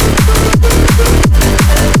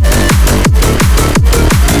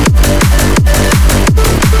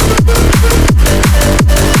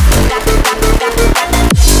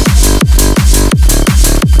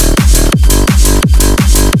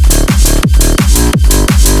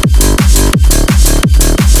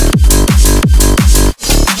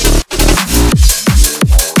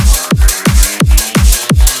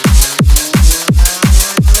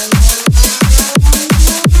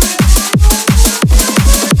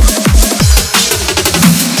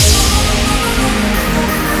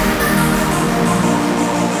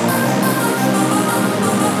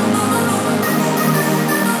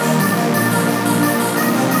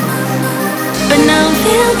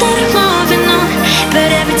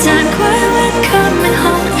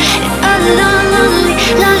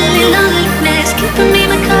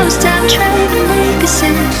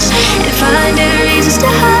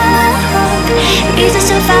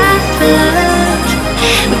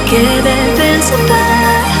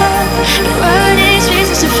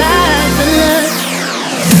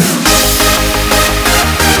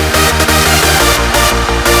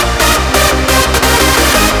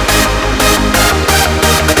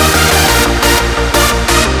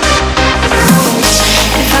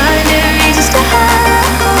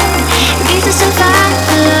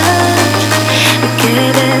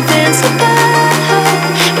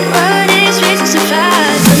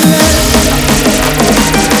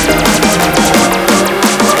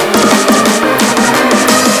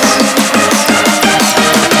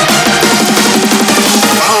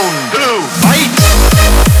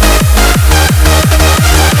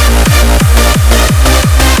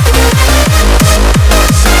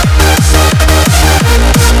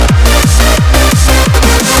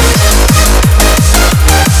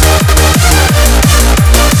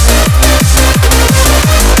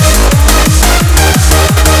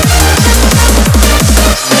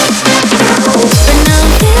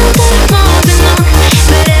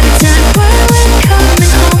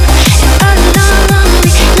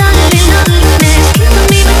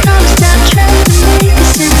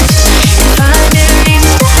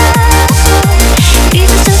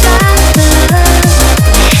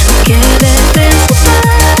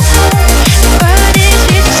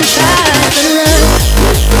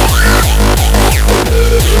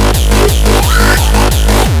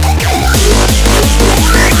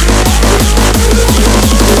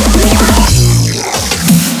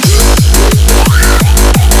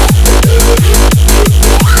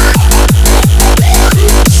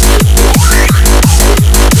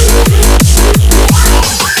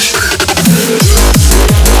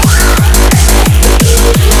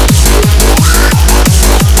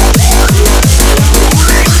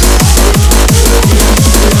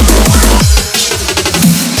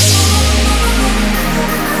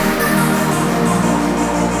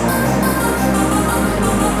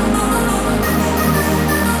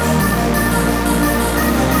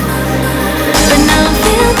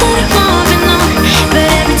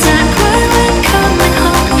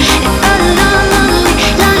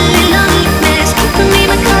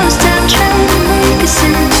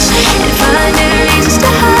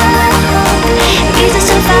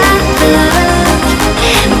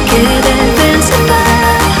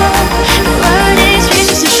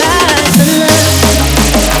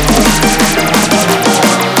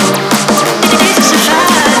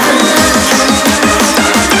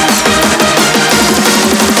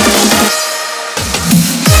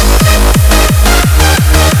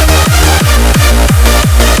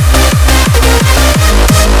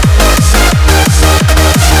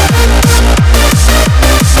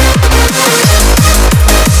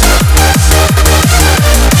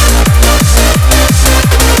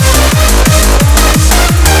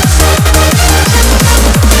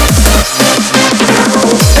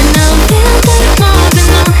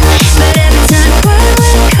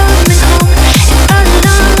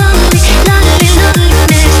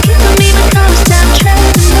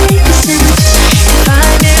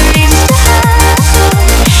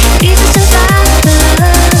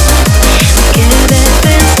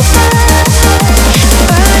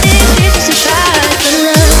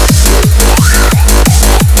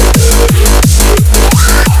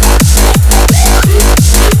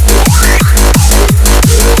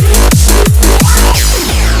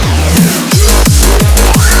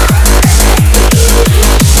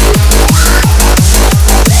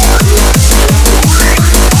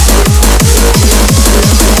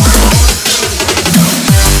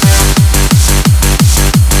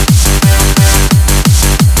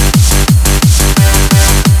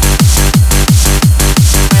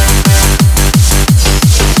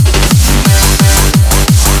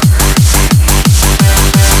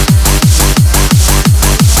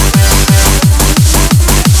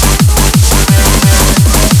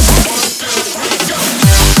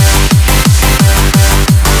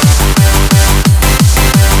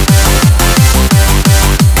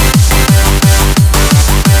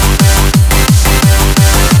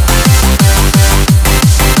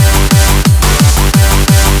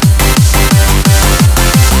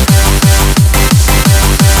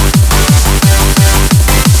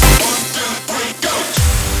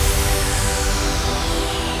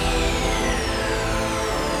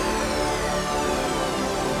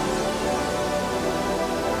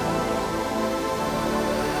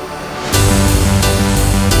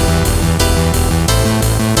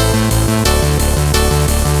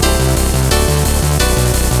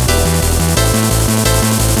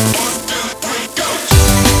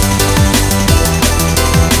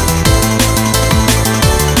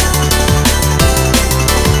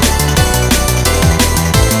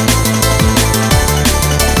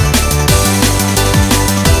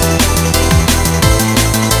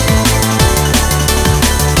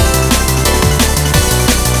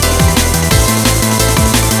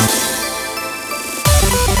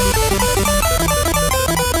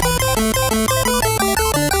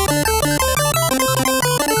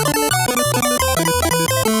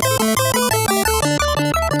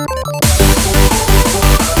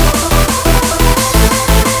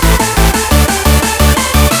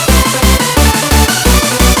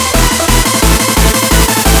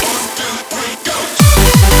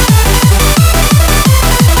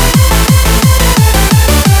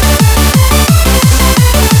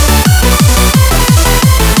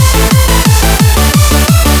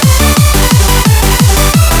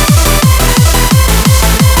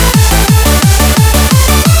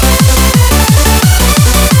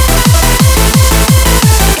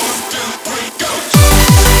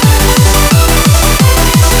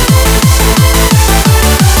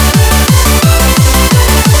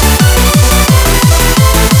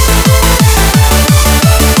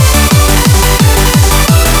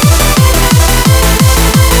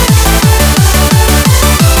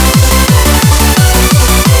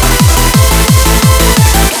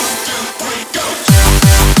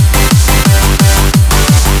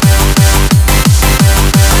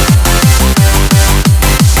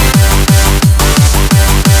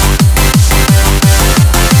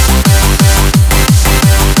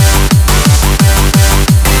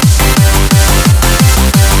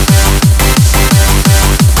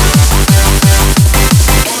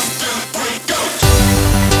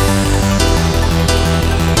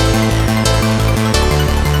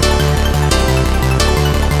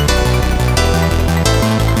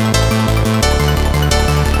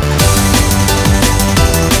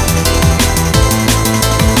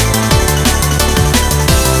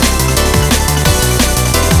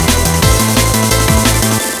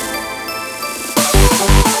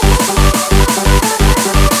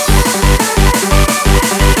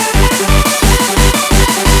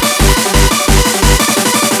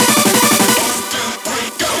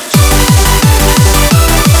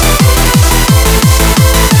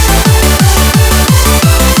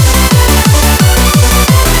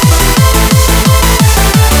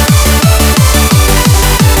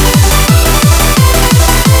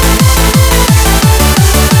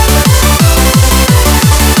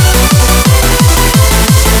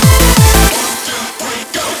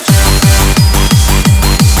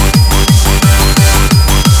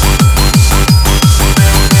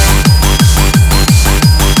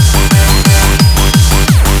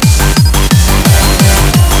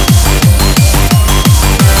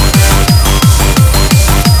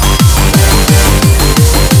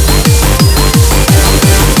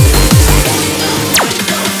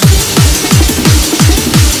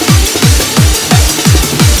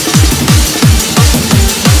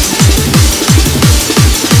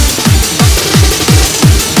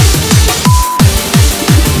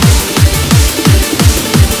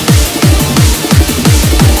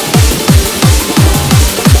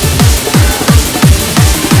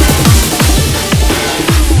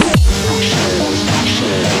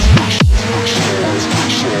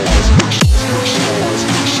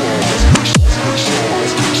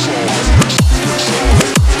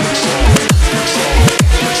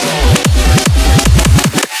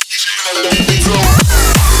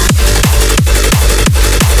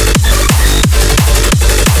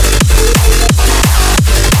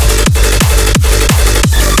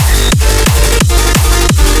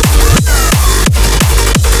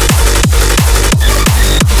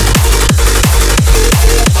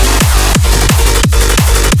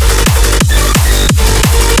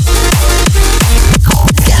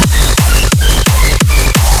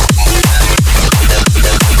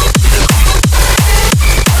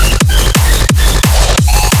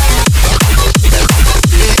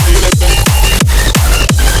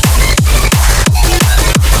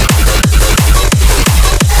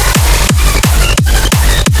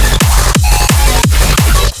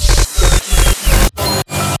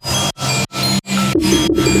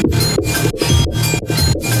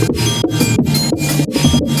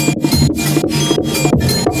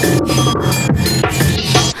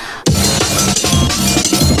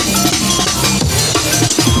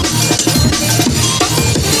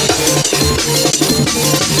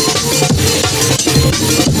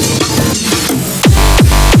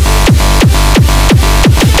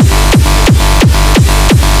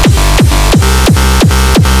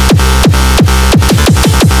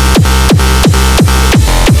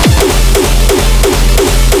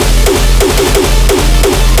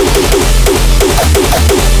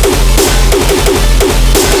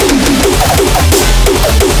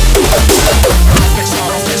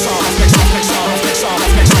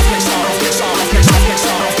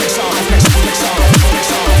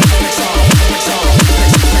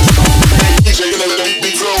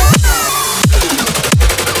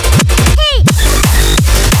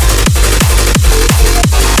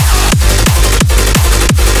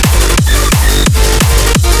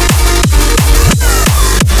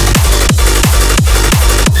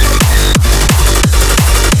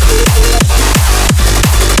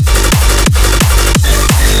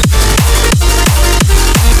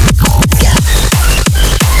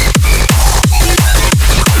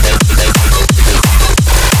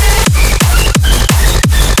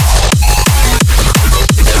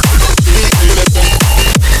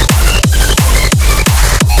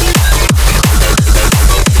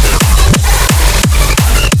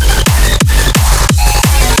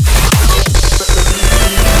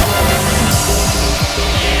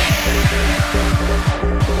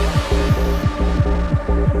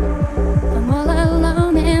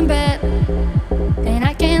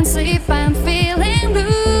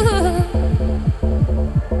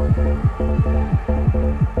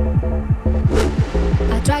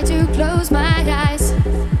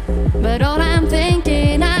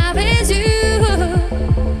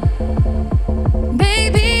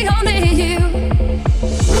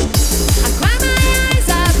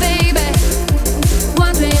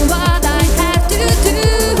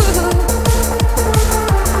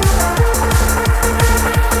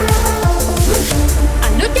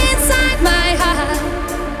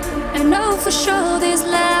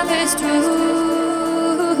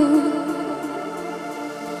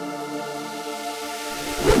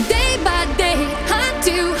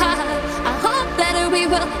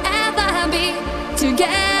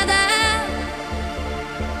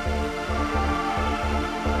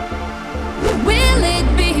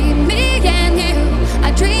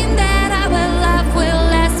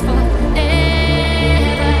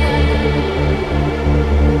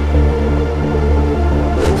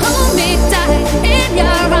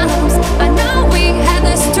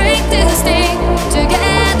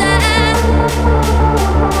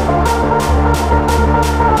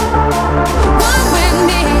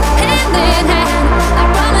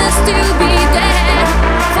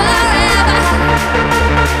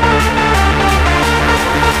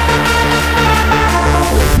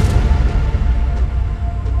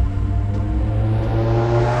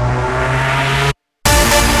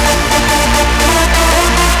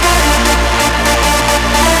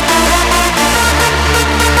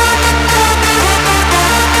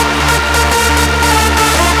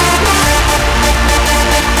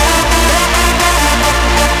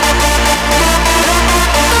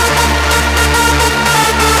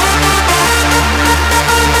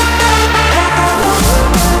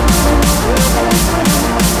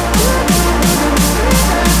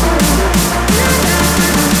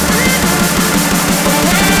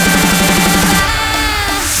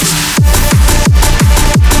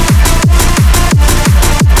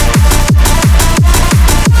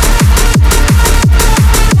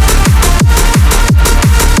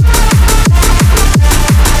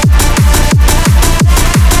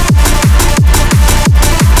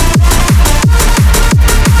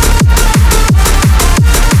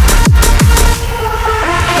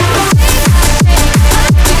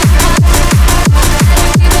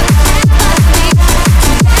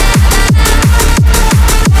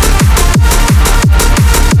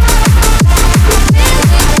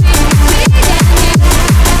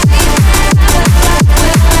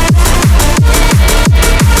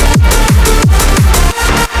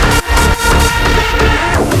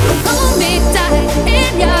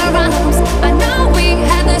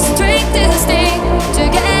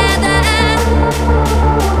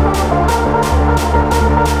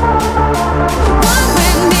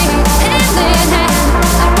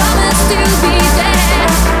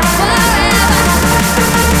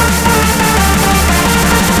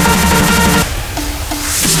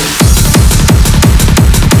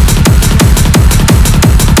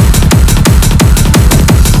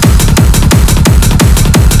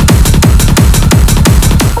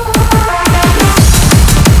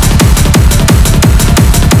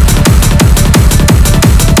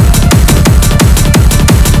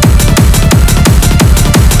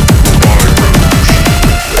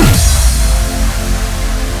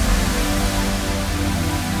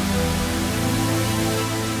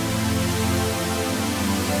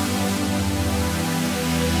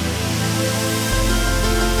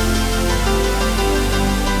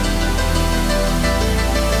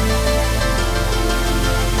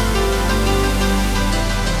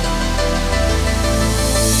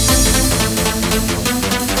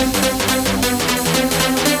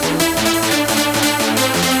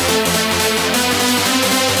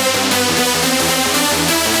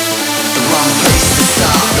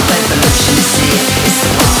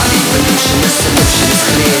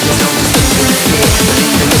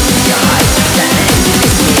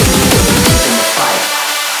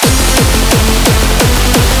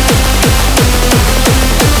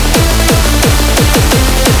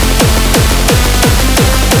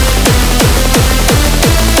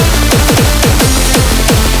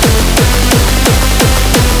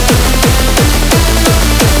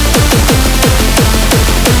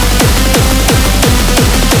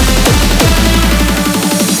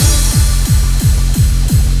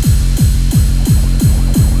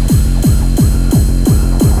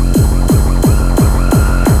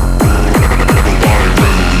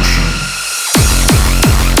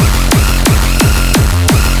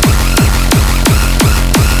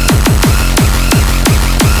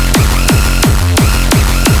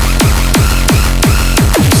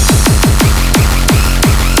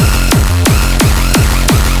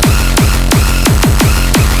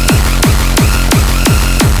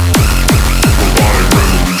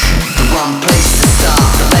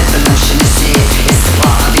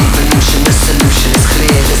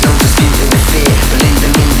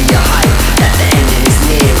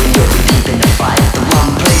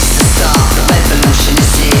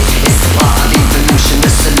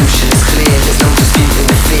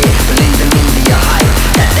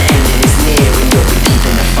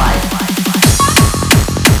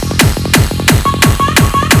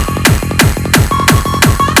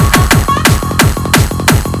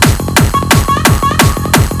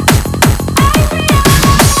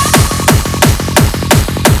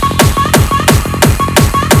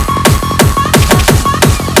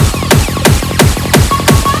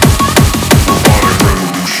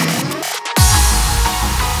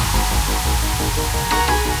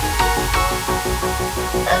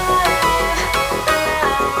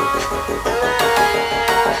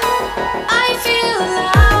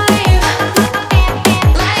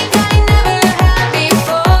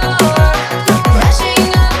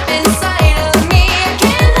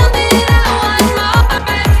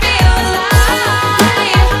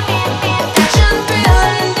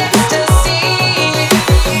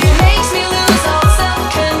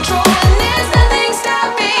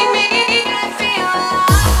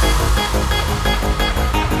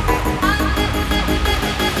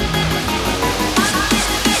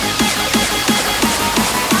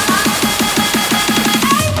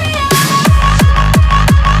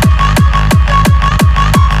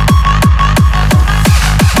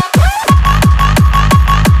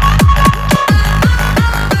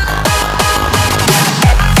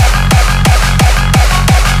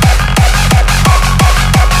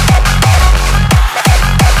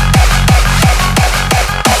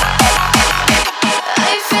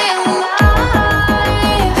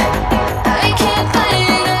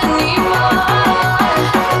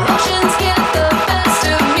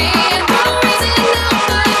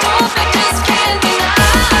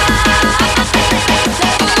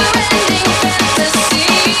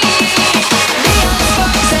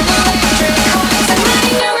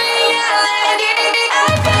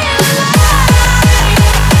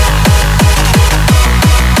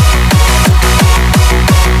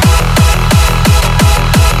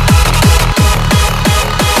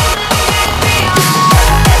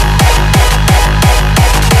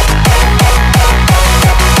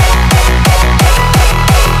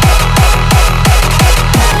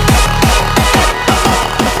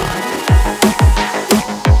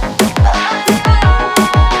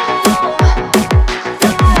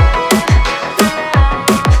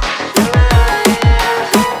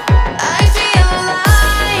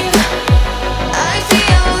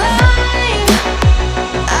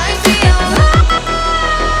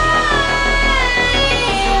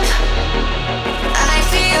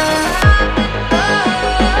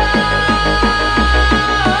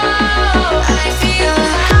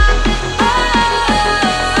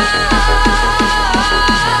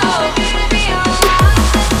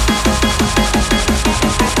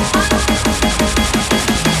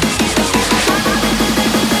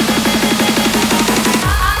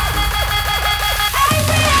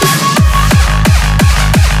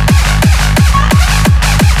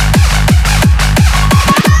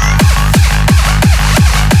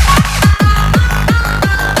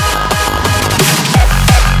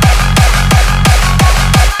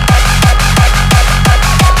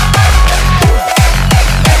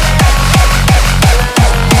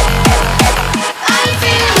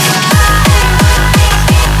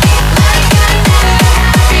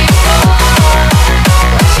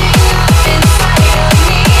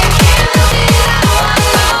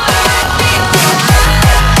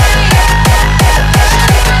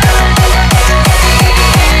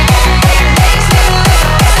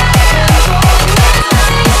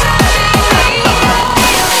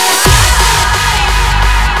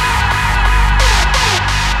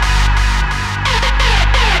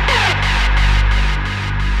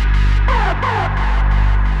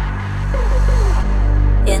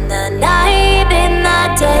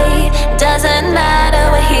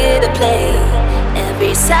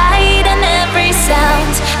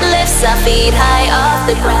 our feet high off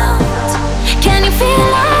the ground. Can you feel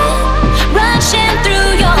it rushing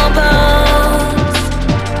through your bones?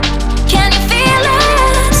 Can you feel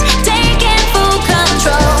it taking full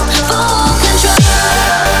control? Full control,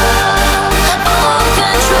 full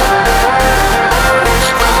control,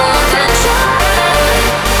 full control,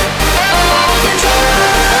 full control.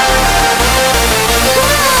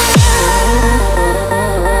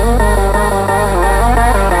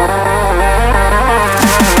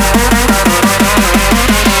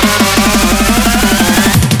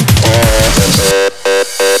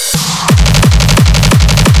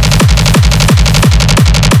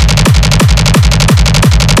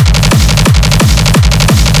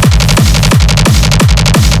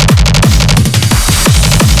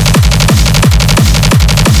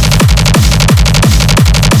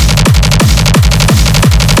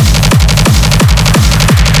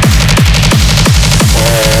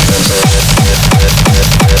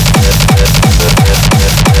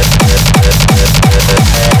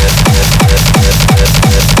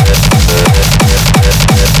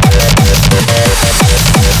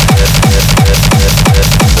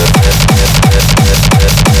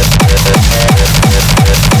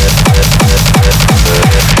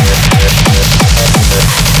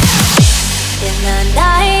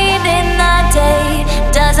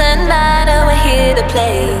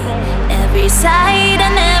 play. Every sight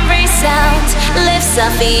and every sound lifts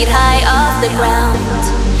our feet high off the ground.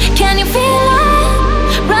 Can you feel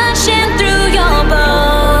it rushing through your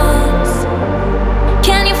bones?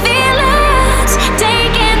 Can you feel it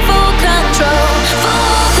taking full control?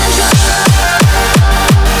 Full control.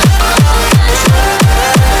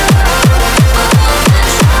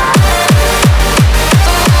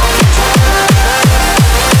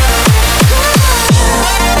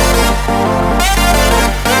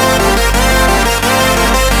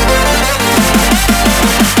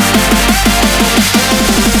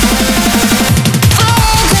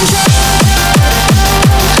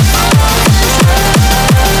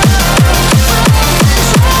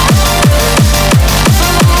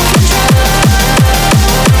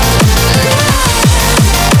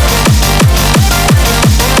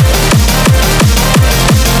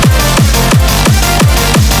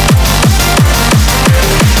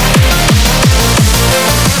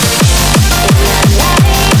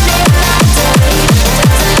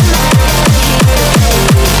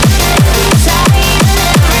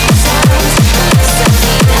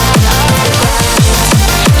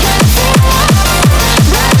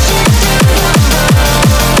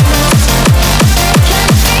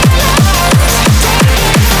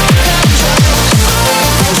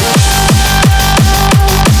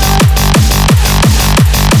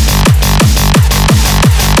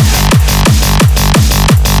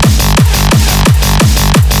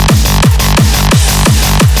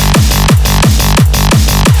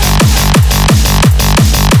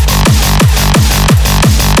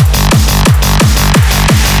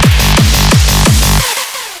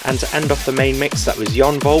 And to end off the main mix, that was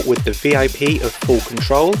Jon Volt with the VIP of Full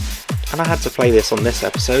Control. And I had to play this on this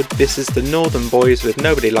episode. This is the Northern Boys with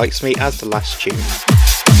Nobody Likes Me as the last tune.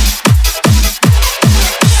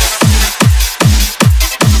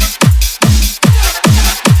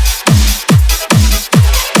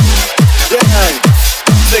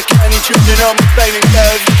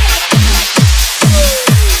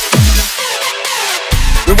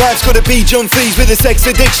 Wife's gotta be John Fees with a sex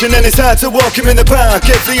addiction, and it's hard to walk him in the park.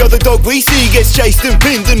 Every other dog we see gets chased and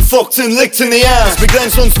pinned and fucked and licked in the ass. My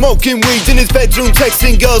grandson smoking weed in his bedroom,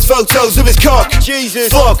 texting girls photos of his cock. Jesus,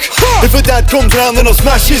 fuck. If a dad comes round, then I'll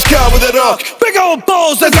smash his car with a rock. Big old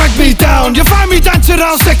balls that drag me down. You find me dancing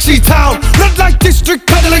around sexy town, red light district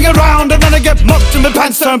pedaling around, and then I get mucked and my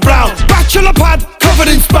pants turn brown. Bachelor pad covered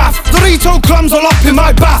in spaff, Dorito crumbs all up in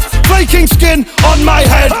my bath, flaking skin on my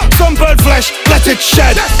head, sunburned flesh, let it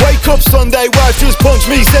shed. Wake up Sunday, wife just punched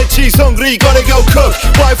me, said she's hungry, gotta go cook.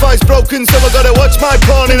 Wi-Fi's broken, so I gotta watch my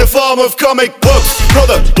porn in the form of comic books.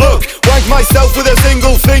 Brother, look, wank myself with a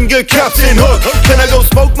single finger, Captain Hook. Can I go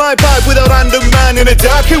smoke my pipe with a random man in a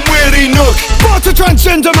dark and weary nook? Bought a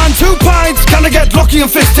transgender man 2 pints, can I get lucky and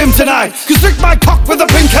fist him tonight? Cause stick my cock with a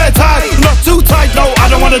pink hair tie, not too tight, no, I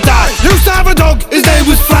don't wanna die. Used to have a dog, his name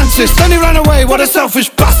was Francis, then he ran away, what a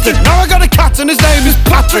selfish bastard. Now I got a cat and his name is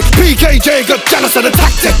Patrick. PKJ got jealous and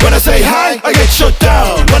attacked it. When I say hi, I get shut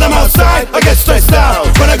down. When I'm outside, I get stressed out.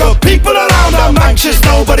 When I got people around, I'm anxious,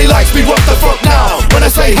 nobody likes me, what the fuck now? When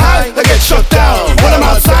I say hi, I get shut down. When I'm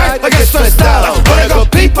outside, I get stressed out. When I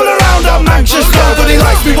got people around, I'm anxious, nobody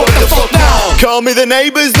likes me, what the fuck now? Call me the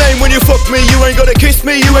neighbour's name when you fuck me. You ain't gotta kiss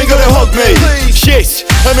me, you ain't gotta hug me. Shit,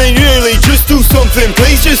 I mean really, just do something,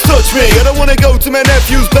 please just touch me. I don't wanna go to my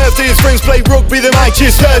nephew's birthday, his friends play rugby, they might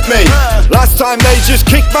just hurt me. Last time they just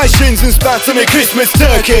kicked my shins and spat on me Christmas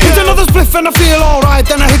turkey. Hit another spliff and I feel alright,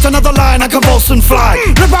 then I hit another line, I convulse and fly.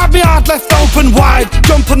 Rip out me heart left open wide,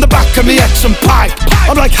 jump on the back of me ex and pipe.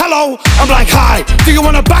 I'm like hello, I'm like hi. Do you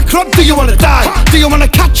wanna back up, do you wanna die? Do you wanna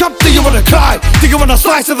catch up, do you wanna cry? Do you want a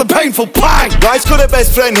slice of the painful pie? Rice got a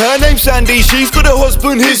best friend, her name's Sandy. She's got a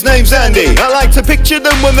husband, his name's Andy. I like to picture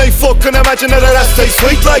them when they fuck and imagine that her ass tastes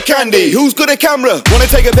sweet like candy. Who's got a camera? Wanna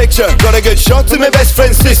take a picture? Got a good shot of my best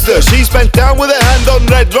friend's sister. She's bent down with her hand on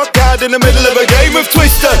red rock hard in the middle of a game of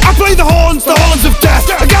Twister. I play the horns of death.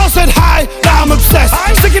 A girl said hi, now I'm obsessed.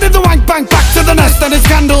 Stick it in the wank bank, back to the nest, and it's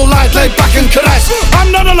candlelight, laid back and caress.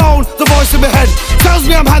 I'm not alone, the voice in my head tells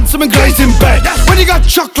me I'm handsome and great in bed. When you got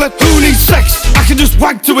chocolate, who needs sex? I can just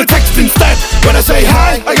wank to a text instead. When I say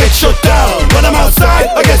hi, I get shut down. When I'm outside,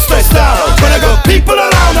 I get stressed out. When I got people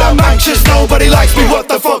around, I'm anxious, nobody likes me, what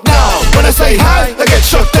the fuck now? When I say hi, I get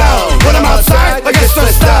shut down. When I'm outside,